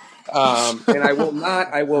him. And I will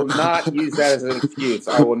not use that as an excuse.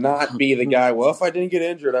 I will not be the guy. Well, if I didn't get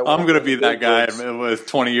injured, I'm going to be that guy with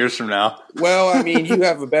 20 years from now. Well, I mean, you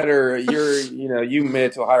have you made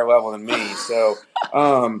it to a higher level than me. So,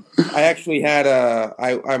 I actually had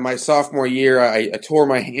my sophomore year, I tore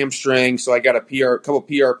my hamstring. So I got a couple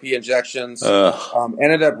PRP injections,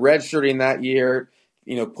 ended up redshirting that year.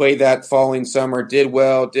 Played that following summer, did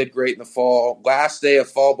well, did great in the fall. Last day of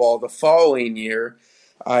fall ball the following year,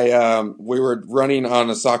 we were running on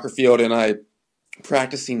a soccer field, and I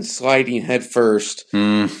practicing sliding head first,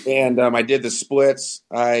 and I did the splits.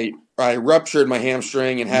 I ruptured my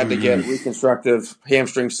hamstring and had to get reconstructive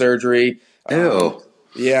hamstring surgery. Ew.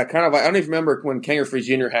 Yeah, kind of. I don't even remember when Ken Griffey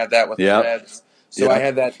Jr. had that with the Reds. So I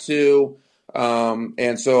had that too.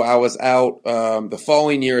 And so I was out the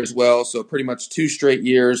following year as well. So pretty much 2 straight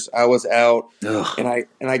years I was out. Ugh.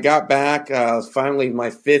 And I got back. Finally my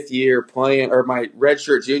 5th year playing, or my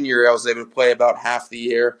redshirt junior, I was able to play about half the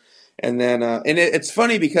year. And then it's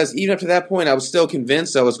funny because even up to that point I was still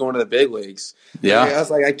convinced I was going to the big leagues. Yeah, I was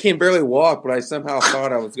like, I can't barely walk, but I somehow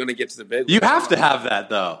thought I was going to get to the big leagues. You have to have that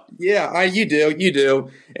though. Yeah, you do.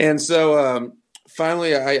 And so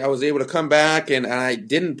finally, I was able to come back, and I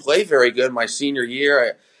didn't play very good my senior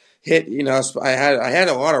year. I had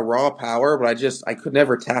a lot of raw power, but I could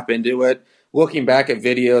never tap into it. Looking back at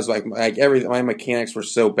videos, like everything, my mechanics were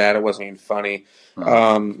so bad it wasn't even funny.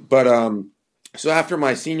 So after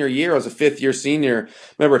my senior year, I was a 5th year senior. I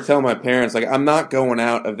remember telling my parents, like, I'm not going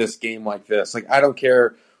out of this game like this. Like, I don't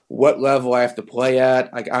care what level I have to play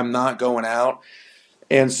at. Like, I'm not going out.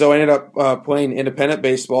 And so I ended up playing independent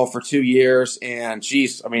baseball for 2 years. And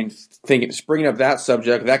geez, I mean, bringing up that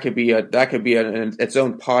subject, that could be its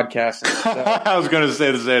own podcast. I was going to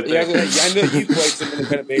say the same thing. Yeah, I know you played some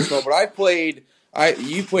independent baseball, but I played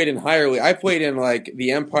You played in higher league. I played in like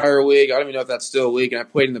the Empire League. I don't even know if that's still a league. And I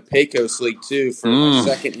played in the Pecos League too for my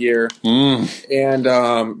second year, and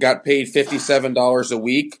got paid $57 a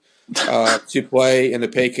week to play in the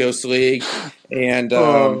Pecos League. And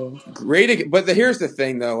great. But here's the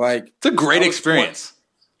thing, though. Like, it's a great experience.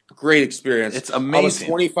 Great experience. It's amazing. I was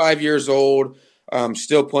 25 years old.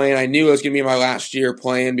 Still playing. I knew it was going to be my last year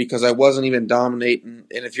playing because I wasn't even dominating.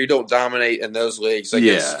 And if you don't dominate in those leagues,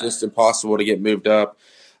 it's just impossible to get moved up.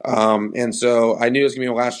 And so I knew it was going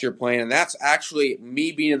to be my last year playing. And that's actually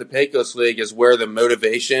me being in the Pecos League is where the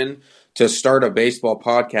motivation to start a baseball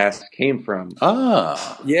podcast came from.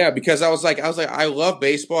 Yeah, because I was like, I love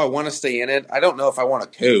baseball. I want to stay in it. I don't know if I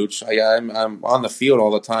want to coach. I'm on the field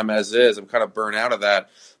all the time as is. I'm kind of burnt out of that.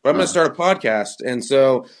 But I'm going to start a podcast. And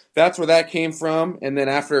so that's where that came from. And then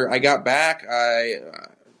after I got back, I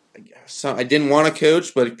didn't want to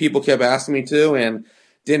coach, but people kept asking me to, and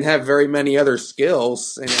didn't have very many other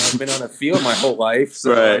skills. And I've been on the field my whole life.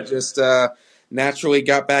 So I just naturally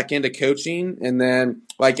got back into coaching. And then,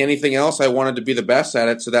 like anything else, I wanted to be the best at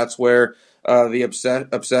it. So that's where the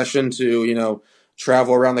obsession to,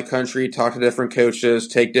 travel around the country, talk to different coaches,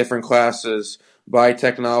 take different classes, buy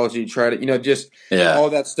technology, try to, all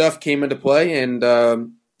that stuff came into play, and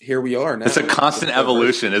here we are now. It's a constant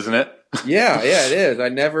evolution, isn't it? Yeah, it is. I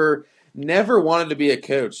never wanted to be a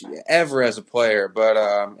coach ever as a player, but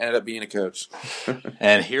ended up being a coach.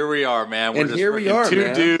 And here we are, man. We're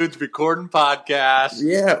two dudes recording podcasts.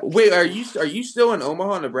 Yeah. Wait, are you still in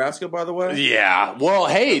Omaha, Nebraska, by the way? Yeah. Well,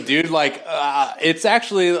 hey, dude, it's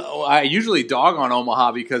actually, I usually dog on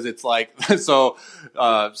Omaha because it's like, so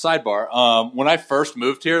sidebar, when I first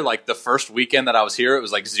moved here, like the first weekend that I was here, it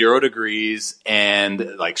was like 0 degrees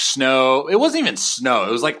and like snow. It wasn't even snow.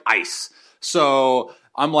 It was like ice. So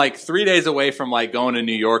I'm like 3 days away from like going to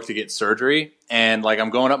New York to get surgery, and like I'm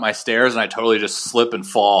going up my stairs and I totally just slip and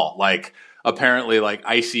fall. Like apparently like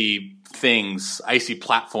icy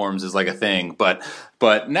platforms is like a thing, but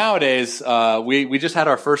nowadays we just had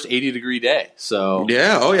our first 80-degree day. So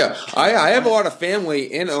yeah, oh yeah, I have a lot of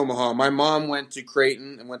family in Omaha. My mom went to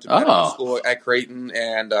Creighton and went to medical school at Creighton,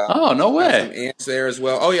 and no way, some aunts there as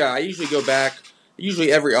well. Oh yeah, I usually go back.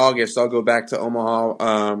 Usually every August I'll go back to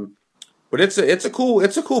Omaha. But it's a cool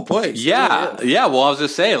place. Yeah, yeah. Well, I was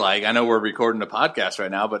just saying, like, I know we're recording a podcast right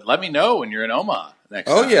now, but let me know when you're in Omaha next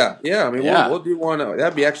time. Yeah. I mean, we'll do one.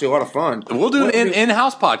 That'd be actually a lot of fun. We'll do an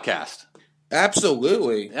in-house podcast.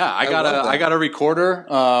 Absolutely. Yeah, I got a recorder.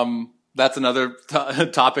 That's another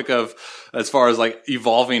topic of as far as like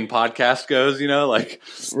evolving podcast goes.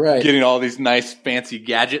 Getting all these nice fancy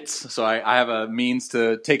gadgets. So I have a means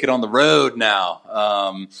to take it on the road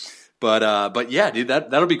now. But yeah, dude,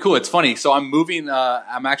 that'll be cool. It's funny. So I'm moving.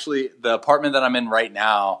 I'm actually the apartment that I'm in right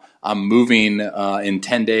now. I'm moving in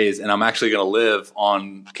 10 days, and I'm actually going to live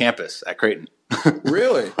on campus at Creighton.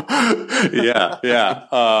 Really? Yeah.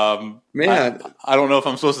 Man, I don't know if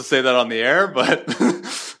I'm supposed to say that on the air, but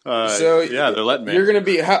they're letting me. You're going to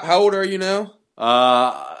be how old are you now?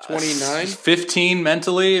 29, 15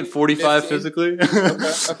 mentally, and 45 physically.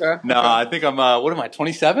 Okay. No, I think I'm. What am I?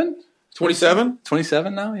 27. 27?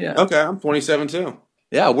 27 now, yeah. Okay, I'm 27 too.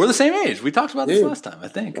 Yeah, we're the same age. We talked about this last time, I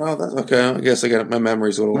think. Oh, that's okay. I guess I got my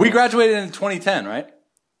memories a little. We graduated in 2010, right?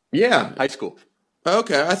 Yeah, high school.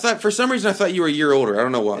 Okay, I thought for some reason I thought you were a year older. I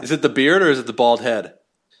don't know why. Is it the beard or is it the bald head?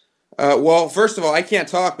 Well, first of all, I can't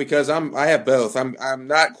talk because I have both. I'm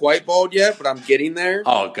not quite bald yet, but I'm getting there.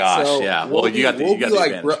 Oh gosh, so yeah. Well, you got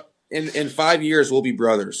the in 5 years we'll be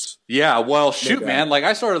brothers. Yeah. Well, shoot, man. Like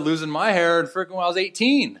I started losing my hair freaking when I was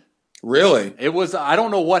 18. Really? It was, I don't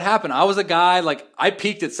know what happened. I was a guy, like, I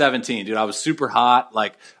peaked at 17, dude. I was super hot.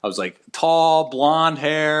 Like, I was like tall, blonde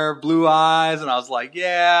hair, blue eyes. And I was like,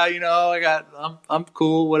 yeah, I'm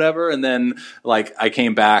cool, whatever. And then, like, I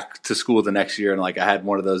came back to school the next year and, like, I had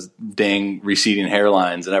one of those dang receding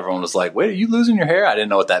hairlines. And everyone was like, wait, are you losing your hair? I didn't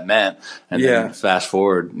know what that meant. And then fast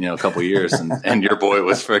forward, a couple years and your boy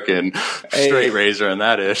was freaking straight razor and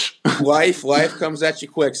that ish. Life comes at you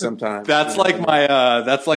quick sometimes. That's like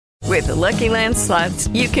With the Lucky Land Slots,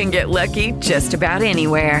 you can get lucky just about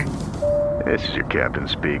anywhere. This is your captain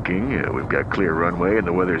speaking. We've got clear runway and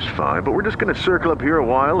the weather's fine, but we're just going to circle up here a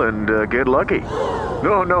while and get lucky.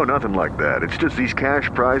 No, nothing like that. It's just these cash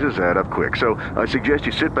prizes add up quick. So I suggest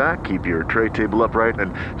you sit back, keep your tray table upright,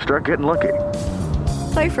 and start getting lucky.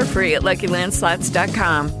 Play for free at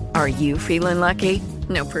LuckyLandSlots.com. Are you feeling lucky?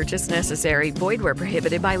 No purchase necessary. Void where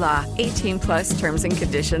prohibited by law. 18+ terms and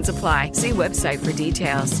conditions apply. See website for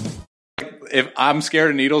details. if I'm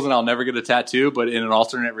scared of needles and I'll never get a tattoo, but in an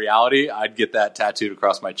alternate reality, I'd get that tattooed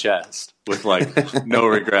across my chest with like no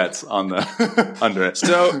regrets on the under it.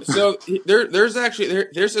 So there's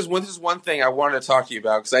this one thing I wanted to talk to you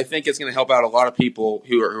about because I think it's going to help out a lot of people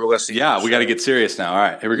who are listening. Yeah, we got to get serious now. All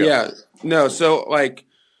right, here we go. Yeah, no, so like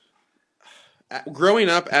growing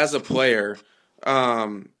up as a player,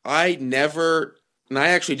 I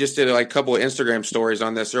actually just did like a couple of Instagram stories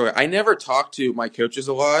on this earlier. I never talked to my coaches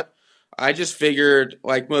a lot. I just figured,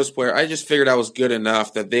 like most players, I was good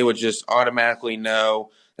enough that they would just automatically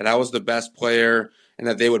know that I was the best player and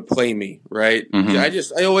that they would play me, right? Mm-hmm.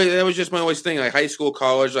 That was just my always thing, like high school,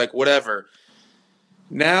 college, like whatever.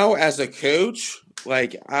 Now as a coach,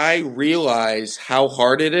 like I realize how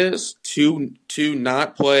hard it is to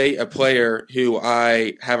not play a player who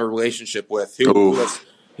I have a relationship with,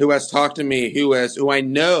 who has talked to me, who I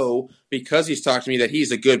know because he's talked to me that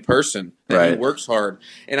he's a good person, that he works hard.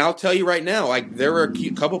 And I'll tell you right now, like there are a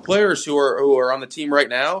couple players who are on the team right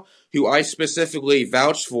now who I specifically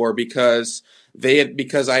vouched for because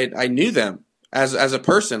I knew them as a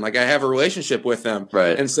person. Like I have a relationship with them.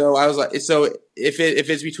 Right. And so I was like, so if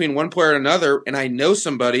it's between one player and another and I know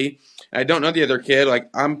somebody, I don't know the other kid, like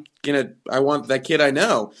I want that kid I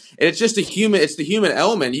know. And it's just the human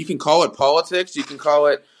element. You can call it politics, you can call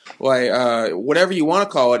it like whatever you want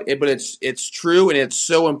to call it, but it's true and it's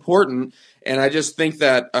so important. And I just think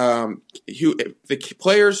that the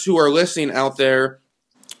players who are listening out there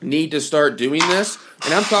need to start doing this.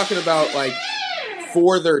 And I'm talking about like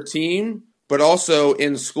for their team, but also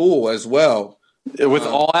in school as well. With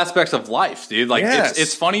all aspects of life, dude. Like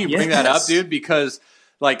it's funny you bring that up, dude, because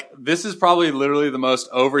like this is probably literally the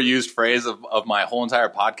most overused phrase of my whole entire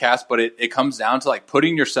podcast, but it comes down to like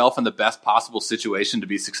putting yourself in the best possible situation to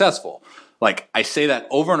be successful. Like I say that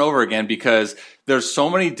over and over again because there's so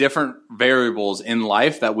many different variables in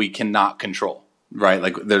life that we cannot control. Right.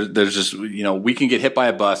 Like there's just, we can get hit by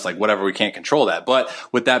a bus, like whatever, we can't control that. But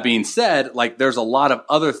with that being said, like there's a lot of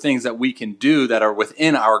other things that we can do that are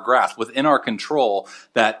within our grasp, within our control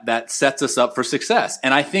that sets us up for success.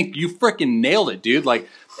 And I think you freaking nailed it, dude. Like,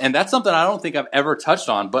 and that's something I don't think I've ever touched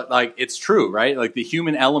on, but like it's true, right? Like the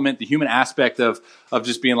human element, the human aspect of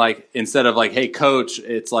just being like, instead of like, hey coach,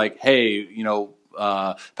 it's like, hey,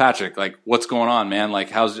 Patrick, like what's going on, man? Like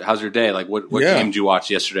how's your day? Like what game did you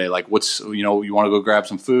watch yesterday? Like what's you want to go grab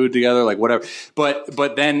some food together, like whatever.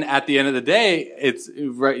 But then at the end of the day, it's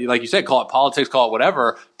like you said, call it politics, call it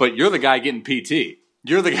whatever, but you're the guy getting PT.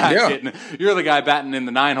 You're the guy you're the guy batting in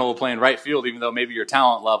the 9-hole playing right field, even though maybe your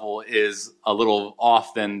talent level is a little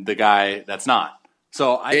off than the guy that's not.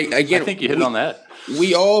 So I think you hit it on the head.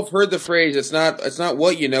 We all have heard the phrase, it's not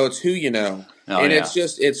what you know, it's who you know. It's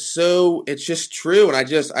just true.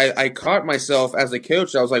 And I caught myself as a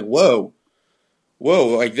coach. I was like, whoa,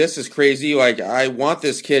 like this is crazy. Like I want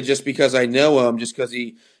this kid just because I know him, just because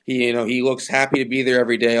he looks happy to be there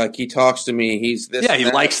every day. Like he talks to me. He's this. Yeah, he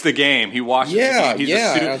likes the game. He watches. Yeah, the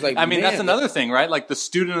game. I was like, that's another thing, right? Like the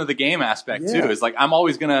student of the game aspect too is like I'm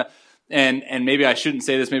always gonna. And maybe I shouldn't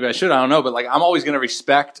say this. Maybe I should. I don't know. But like I'm always gonna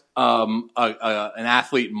respect an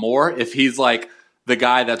athlete more if he's like the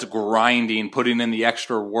guy that's grinding, putting in the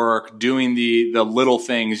extra work, doing the little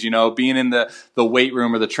things, being in the weight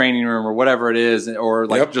room or the training room or whatever it is, or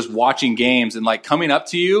like just watching games and like coming up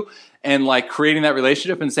to you and like creating that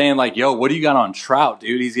relationship and saying like, yo, what do you got on Trout,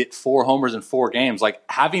 dude? He's hit 4 homers in 4 games. Like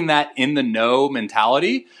having that in the know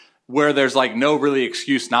mentality where there's like no really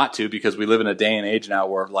excuse not to, because we live in a day and age now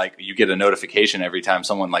where like you get a notification every time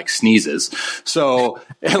someone like sneezes. So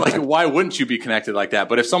like, why wouldn't you be connected like that?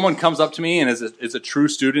 But if someone comes up to me and is a true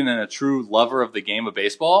student and a true lover of the game of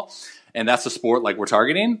baseball, and that's the sport like we're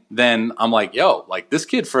targeting, then I'm like, yo, like this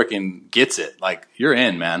kid freaking gets it. Like you're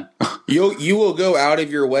in, man. You will go out of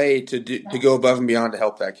your way to go above and beyond to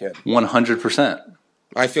help that kid. 100%.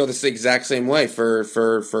 I feel the exact same way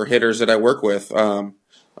for hitters that I work with.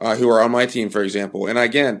 Who are on my team, for example. And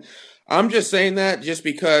again, I'm just saying that just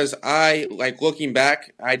because I, like looking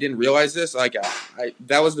back, I didn't realize this. Like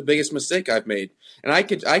that was the biggest mistake I've made. And I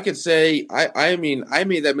could say, I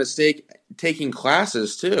made that mistake taking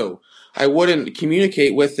classes too. I wouldn't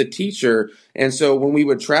communicate with the teacher. And so when we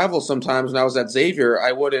would travel sometimes when I was at Xavier,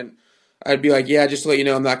 I'd be like, yeah, just to let you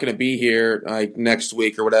know, I'm not going to be here like next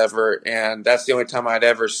week or whatever. And that's the only time I'd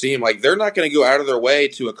ever see him. Like they're not going to go out of their way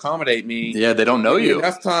to accommodate me. Yeah, they don't know you.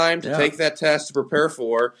 Enough time to take that test to prepare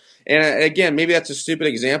for. And again, maybe that's a stupid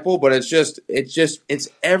example, but it's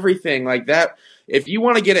everything like that. If you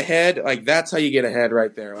want to get ahead, like that's how you get ahead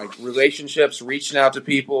right there. Like relationships, reaching out to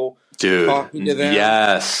people. Dude, talking to them.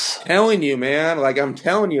 Yes. Telling you, man. Like, I'm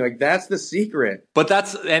telling you, like, that's the secret. But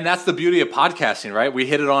that's the beauty of podcasting, right? We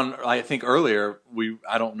hit it on, I think earlier,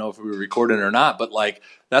 I don't know if we were recording or not, but like,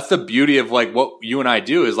 that's the beauty of like what you and I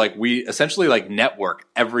do is like, we essentially like network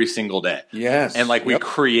every single day. Yes. And like, we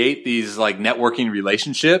create these like networking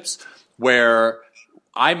relationships where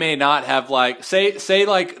I may not have like, say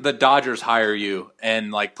like the Dodgers hire you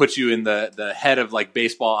and like put you in the head of like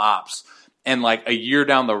baseball ops. And like a year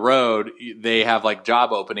down the road, they have like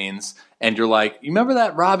job openings, and you're like, you remember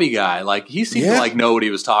that Robbie guy? Like he seemed to like know what he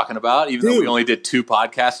was talking about, even though we only did 2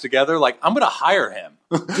 podcasts together. Like I'm going to hire him.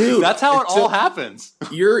 Dude, that's how it all happens.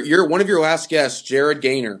 You're one of your last guests, Jared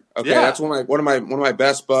Gaynor. Okay, that's one of my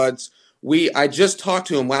best buds. I just talked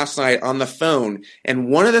to him last night on the phone, and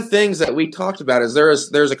one of the things that we talked about is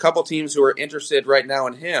there's a couple teams who are interested right now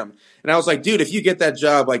in him. And I was like, dude, if you get that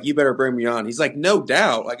job, like you better bring me on. He's like, no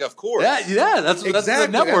doubt, like of course. Yeah, that's the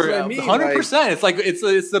network. That's what I mean. 100%. It's like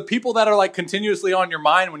it's the people that are like continuously on your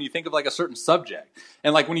mind when you think of like a certain subject,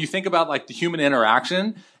 and like when you think about like the human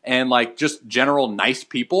interaction and like just general nice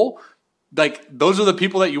people. Like those are the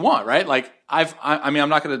people that you want, right? Like I mean, I'm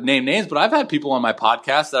not going to name names, but I've had people on my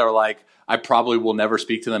podcast that are like, I probably will never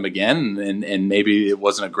speak to them again, and maybe it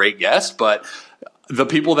wasn't a great guest, but the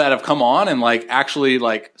people that have come on and like actually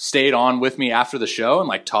like stayed on with me after the show and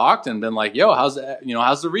like talked and been like, yo, how's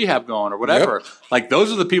the rehab going or whatever. Yep. Like those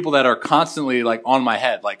are the people that are constantly like on my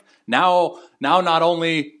head. Like now not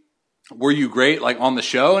only were you great like on the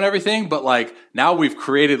show and everything, but like now we've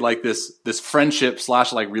created like this friendship /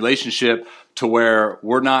 like relationship to where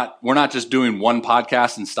we're not just doing one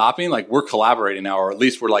podcast and stopping. Like we're collaborating now, or at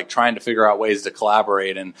least we're like trying to figure out ways to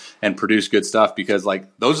collaborate and produce good stuff, because like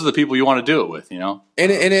those are the people you want to do it with, you know?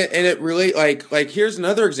 And it really like here's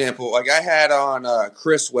another example. Like I had on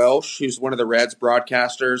Chris Welsh, who's one of the Reds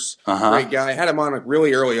broadcasters. Great guy. I had him on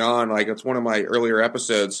really early on. Like it's one of my earlier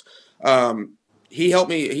episodes. He helped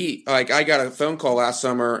me. I got a phone call last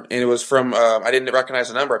summer, and it was from I didn't recognize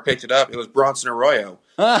the number. I picked it up. It was Bronson Arroyo.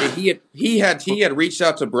 He had reached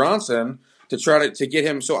out to Bronson to try to get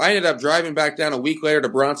him. So I ended up driving back down a week later to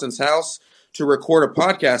Bronson's house to record a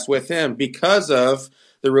podcast with him because of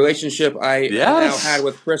the relationship I now had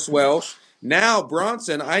with Chris Welsh. Now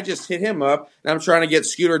Bronson, I just hit him up, and I'm trying to get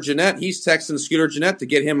Scooter Gennett. He's texting Scooter Gennett to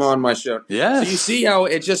get him on my show. Yes. So you see how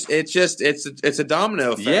it's a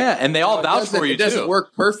domino effect. Yeah, and they all vouch for you too. It doesn't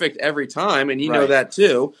work perfect every time, and you know that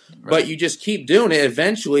too. Right. But you just keep doing it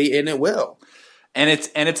eventually, and it will. And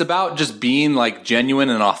it's about just being like genuine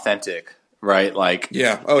and authentic. Right, like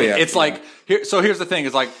it's like here. So here's the thing: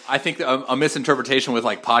 is like I think a misinterpretation with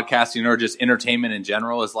like podcasting or just entertainment in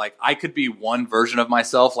general is like I could be one version of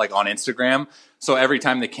myself, like on Instagram. So every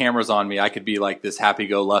time the camera's on me, I could be like this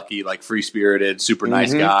happy-go-lucky, like free-spirited, super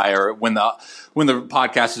nice guy. Or when the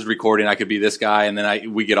podcast is recording, I could be this guy, and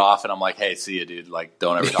then we get off, and I'm like, "Hey, see you, dude. Like,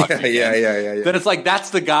 don't ever talk to me." Yeah. Then it's like that's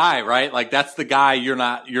the guy, right? Like that's the guy. You're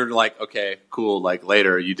like, okay, cool. Like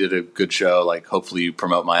later, you did a good show. Like hopefully you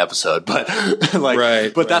promote my episode, but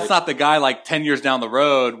like, that's not the guy. Like 10 years down the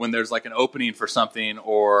road, when there's like an opening for something,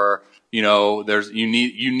 or you know, you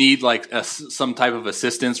need like some type of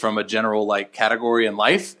assistance from a general like category in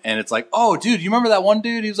life, and it's like, oh, dude, you remember that one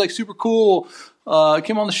dude? He was like super cool.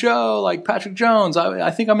 Came on the show, like Patrick Jones.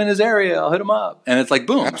 I think I'm in his area. I'll hit him up, and it's like,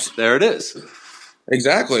 boom, there it is.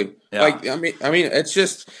 Exactly. Yeah. Like I mean,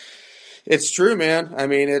 it's true, man. I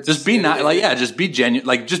mean, it's just be just be genuine,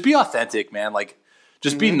 like just be authentic, man. Like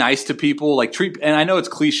just be nice to people, like and I know it's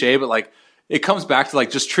cliche, but like. It comes back to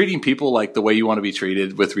like just treating people like the way you want to be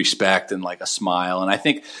treated, with respect and like a smile. And I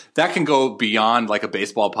think that can go beyond like a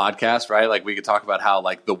baseball podcast, right? Like we could talk about how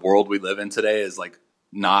like the world we live in today is like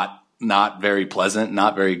not very pleasant,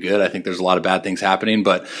 not very good. I think there's a lot of bad things happening,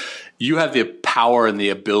 but you have the power and the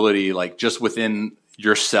ability, like just within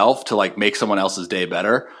yourself, to like make someone else's day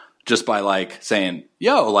better just by like saying,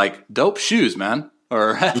 yo, like dope shoes, man.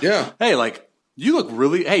 Or hey, like you look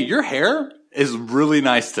your hair is really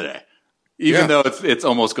nice today. Even though it's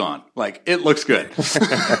almost gone. Like, it looks good.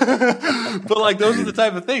 But, like, those are the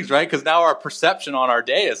type of things, right? Because now our perception on our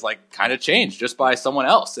day is, like, kind of changed just by someone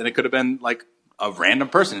else. And it could have been, like, a random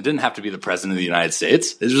person. It didn't have to be the president of the United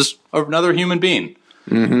States. It's just another human being.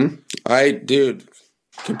 Dude,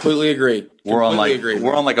 completely agree. We're on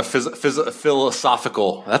like a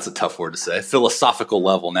philosophical. That's a tough word to say. Philosophical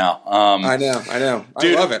level now. I know.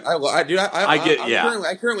 Dude, I love it.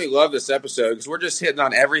 I currently love this episode because we're just hitting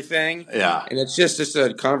on everything. Yeah, and it's just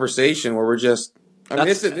a conversation where we're just.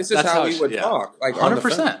 This is how we would talk. Like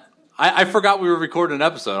 100%. I forgot we were recording an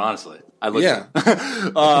episode. Honestly, I looked.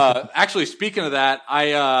 Actually, speaking of that,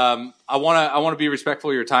 I want to be respectful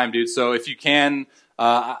of your time, dude. So if you can.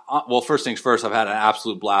 Well, first things first, I've had an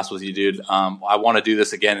absolute blast with you, dude. I want to do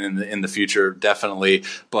this again in the future, definitely.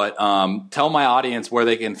 But tell my audience where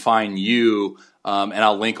they can find you, and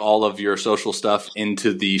I'll link all of your social stuff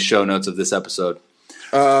into the show notes of this episode.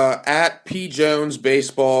 At P Jones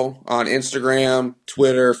Baseball on Instagram,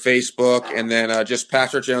 Twitter, Facebook, and then just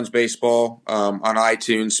Patrick Jones Baseball on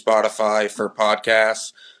iTunes, Spotify for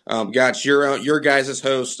podcasts. Got your guys'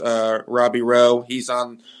 host, Robbie Rowe. He's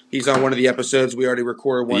on one of the episodes. We already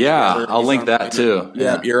recorded one. Yeah, together. I'll link that too.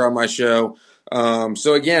 Yeah, you're on my show.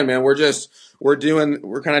 So again, man, we're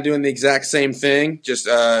kind of doing the exact same thing. Just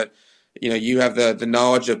you have the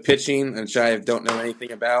knowledge of pitching, which I don't know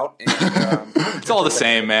anything about. And, it's all the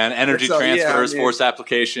same, man. Energy transfers, force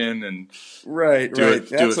application, and do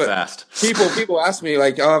it fast. People ask me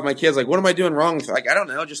like, "Oh, my kids, like, what am I doing wrong?" Like, I don't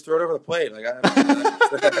know. Just throw it over the plate. Like, I don't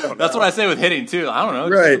know. That's what I say with hitting too. I don't know.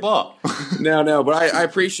 Just hit the ball. No, but I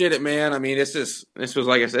appreciate it, man. I mean, this was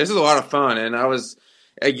like I said, this is a lot of fun, and I was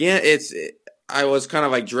kind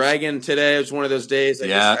of like dragging today. It was one of those days.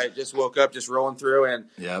 I just woke up, just rolling through, and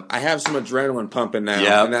I have some adrenaline pumping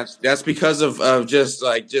now, and that's because of just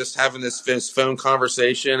having this phone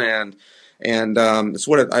conversation, and it's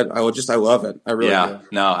what I love it. I really do.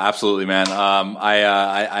 No, absolutely, man.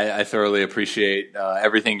 I thoroughly appreciate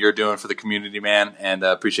everything you're doing for the community, man, and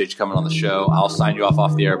appreciate you coming on the show. I'll sign you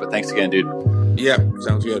off the air, but thanks again, dude. Yeah,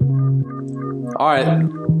 sounds good. All right,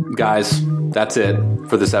 guys, that's it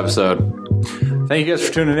for this episode. Thank you guys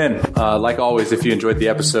for tuning in. Like always, if you enjoyed the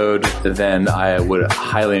episode, then I would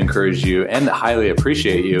highly encourage you and highly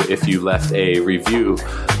appreciate you if you left a review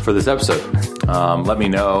for this episode. Let me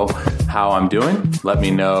know how I'm doing. Let me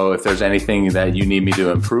know if there's anything that you need me to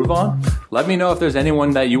improve on. Let me know if there's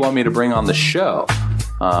anyone that you want me to bring on the show.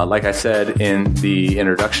 Like I said in the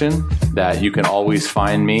introduction, that you can always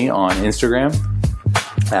find me on Instagram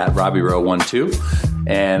at RobbieRowe12.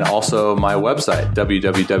 And also my website,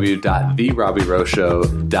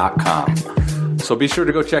 www.therobbieroweshow.com. So be sure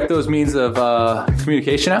to go check those means of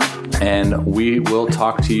communication out, and we will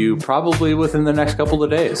talk to you probably within the next couple of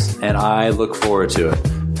days. And I look forward to it.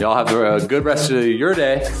 Y'all have a good rest of your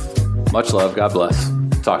day. Much love. God bless.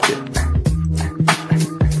 Talk to you.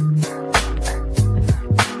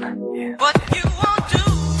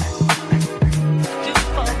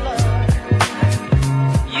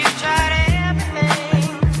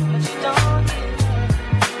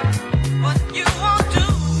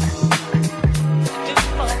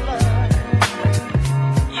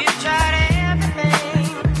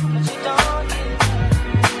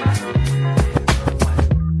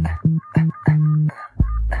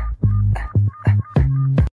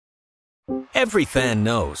 Every fan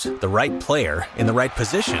knows the right player in the right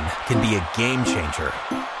position can be a game changer.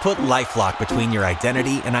 Put LifeLock between your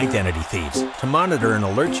identity and identity thieves to monitor and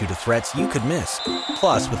alert you to threats you could miss.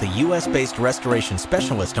 Plus, with a U.S.-based restoration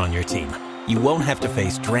specialist on your team, you won't have to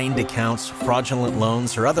face drained accounts, fraudulent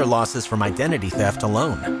loans, or other losses from identity theft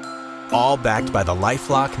alone. All backed by the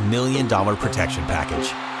LifeLock $1 Million Protection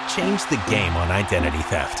Package. Change the game on identity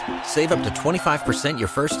theft. Save up to 25% your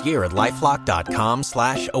first year at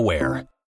LifeLock.com/aware.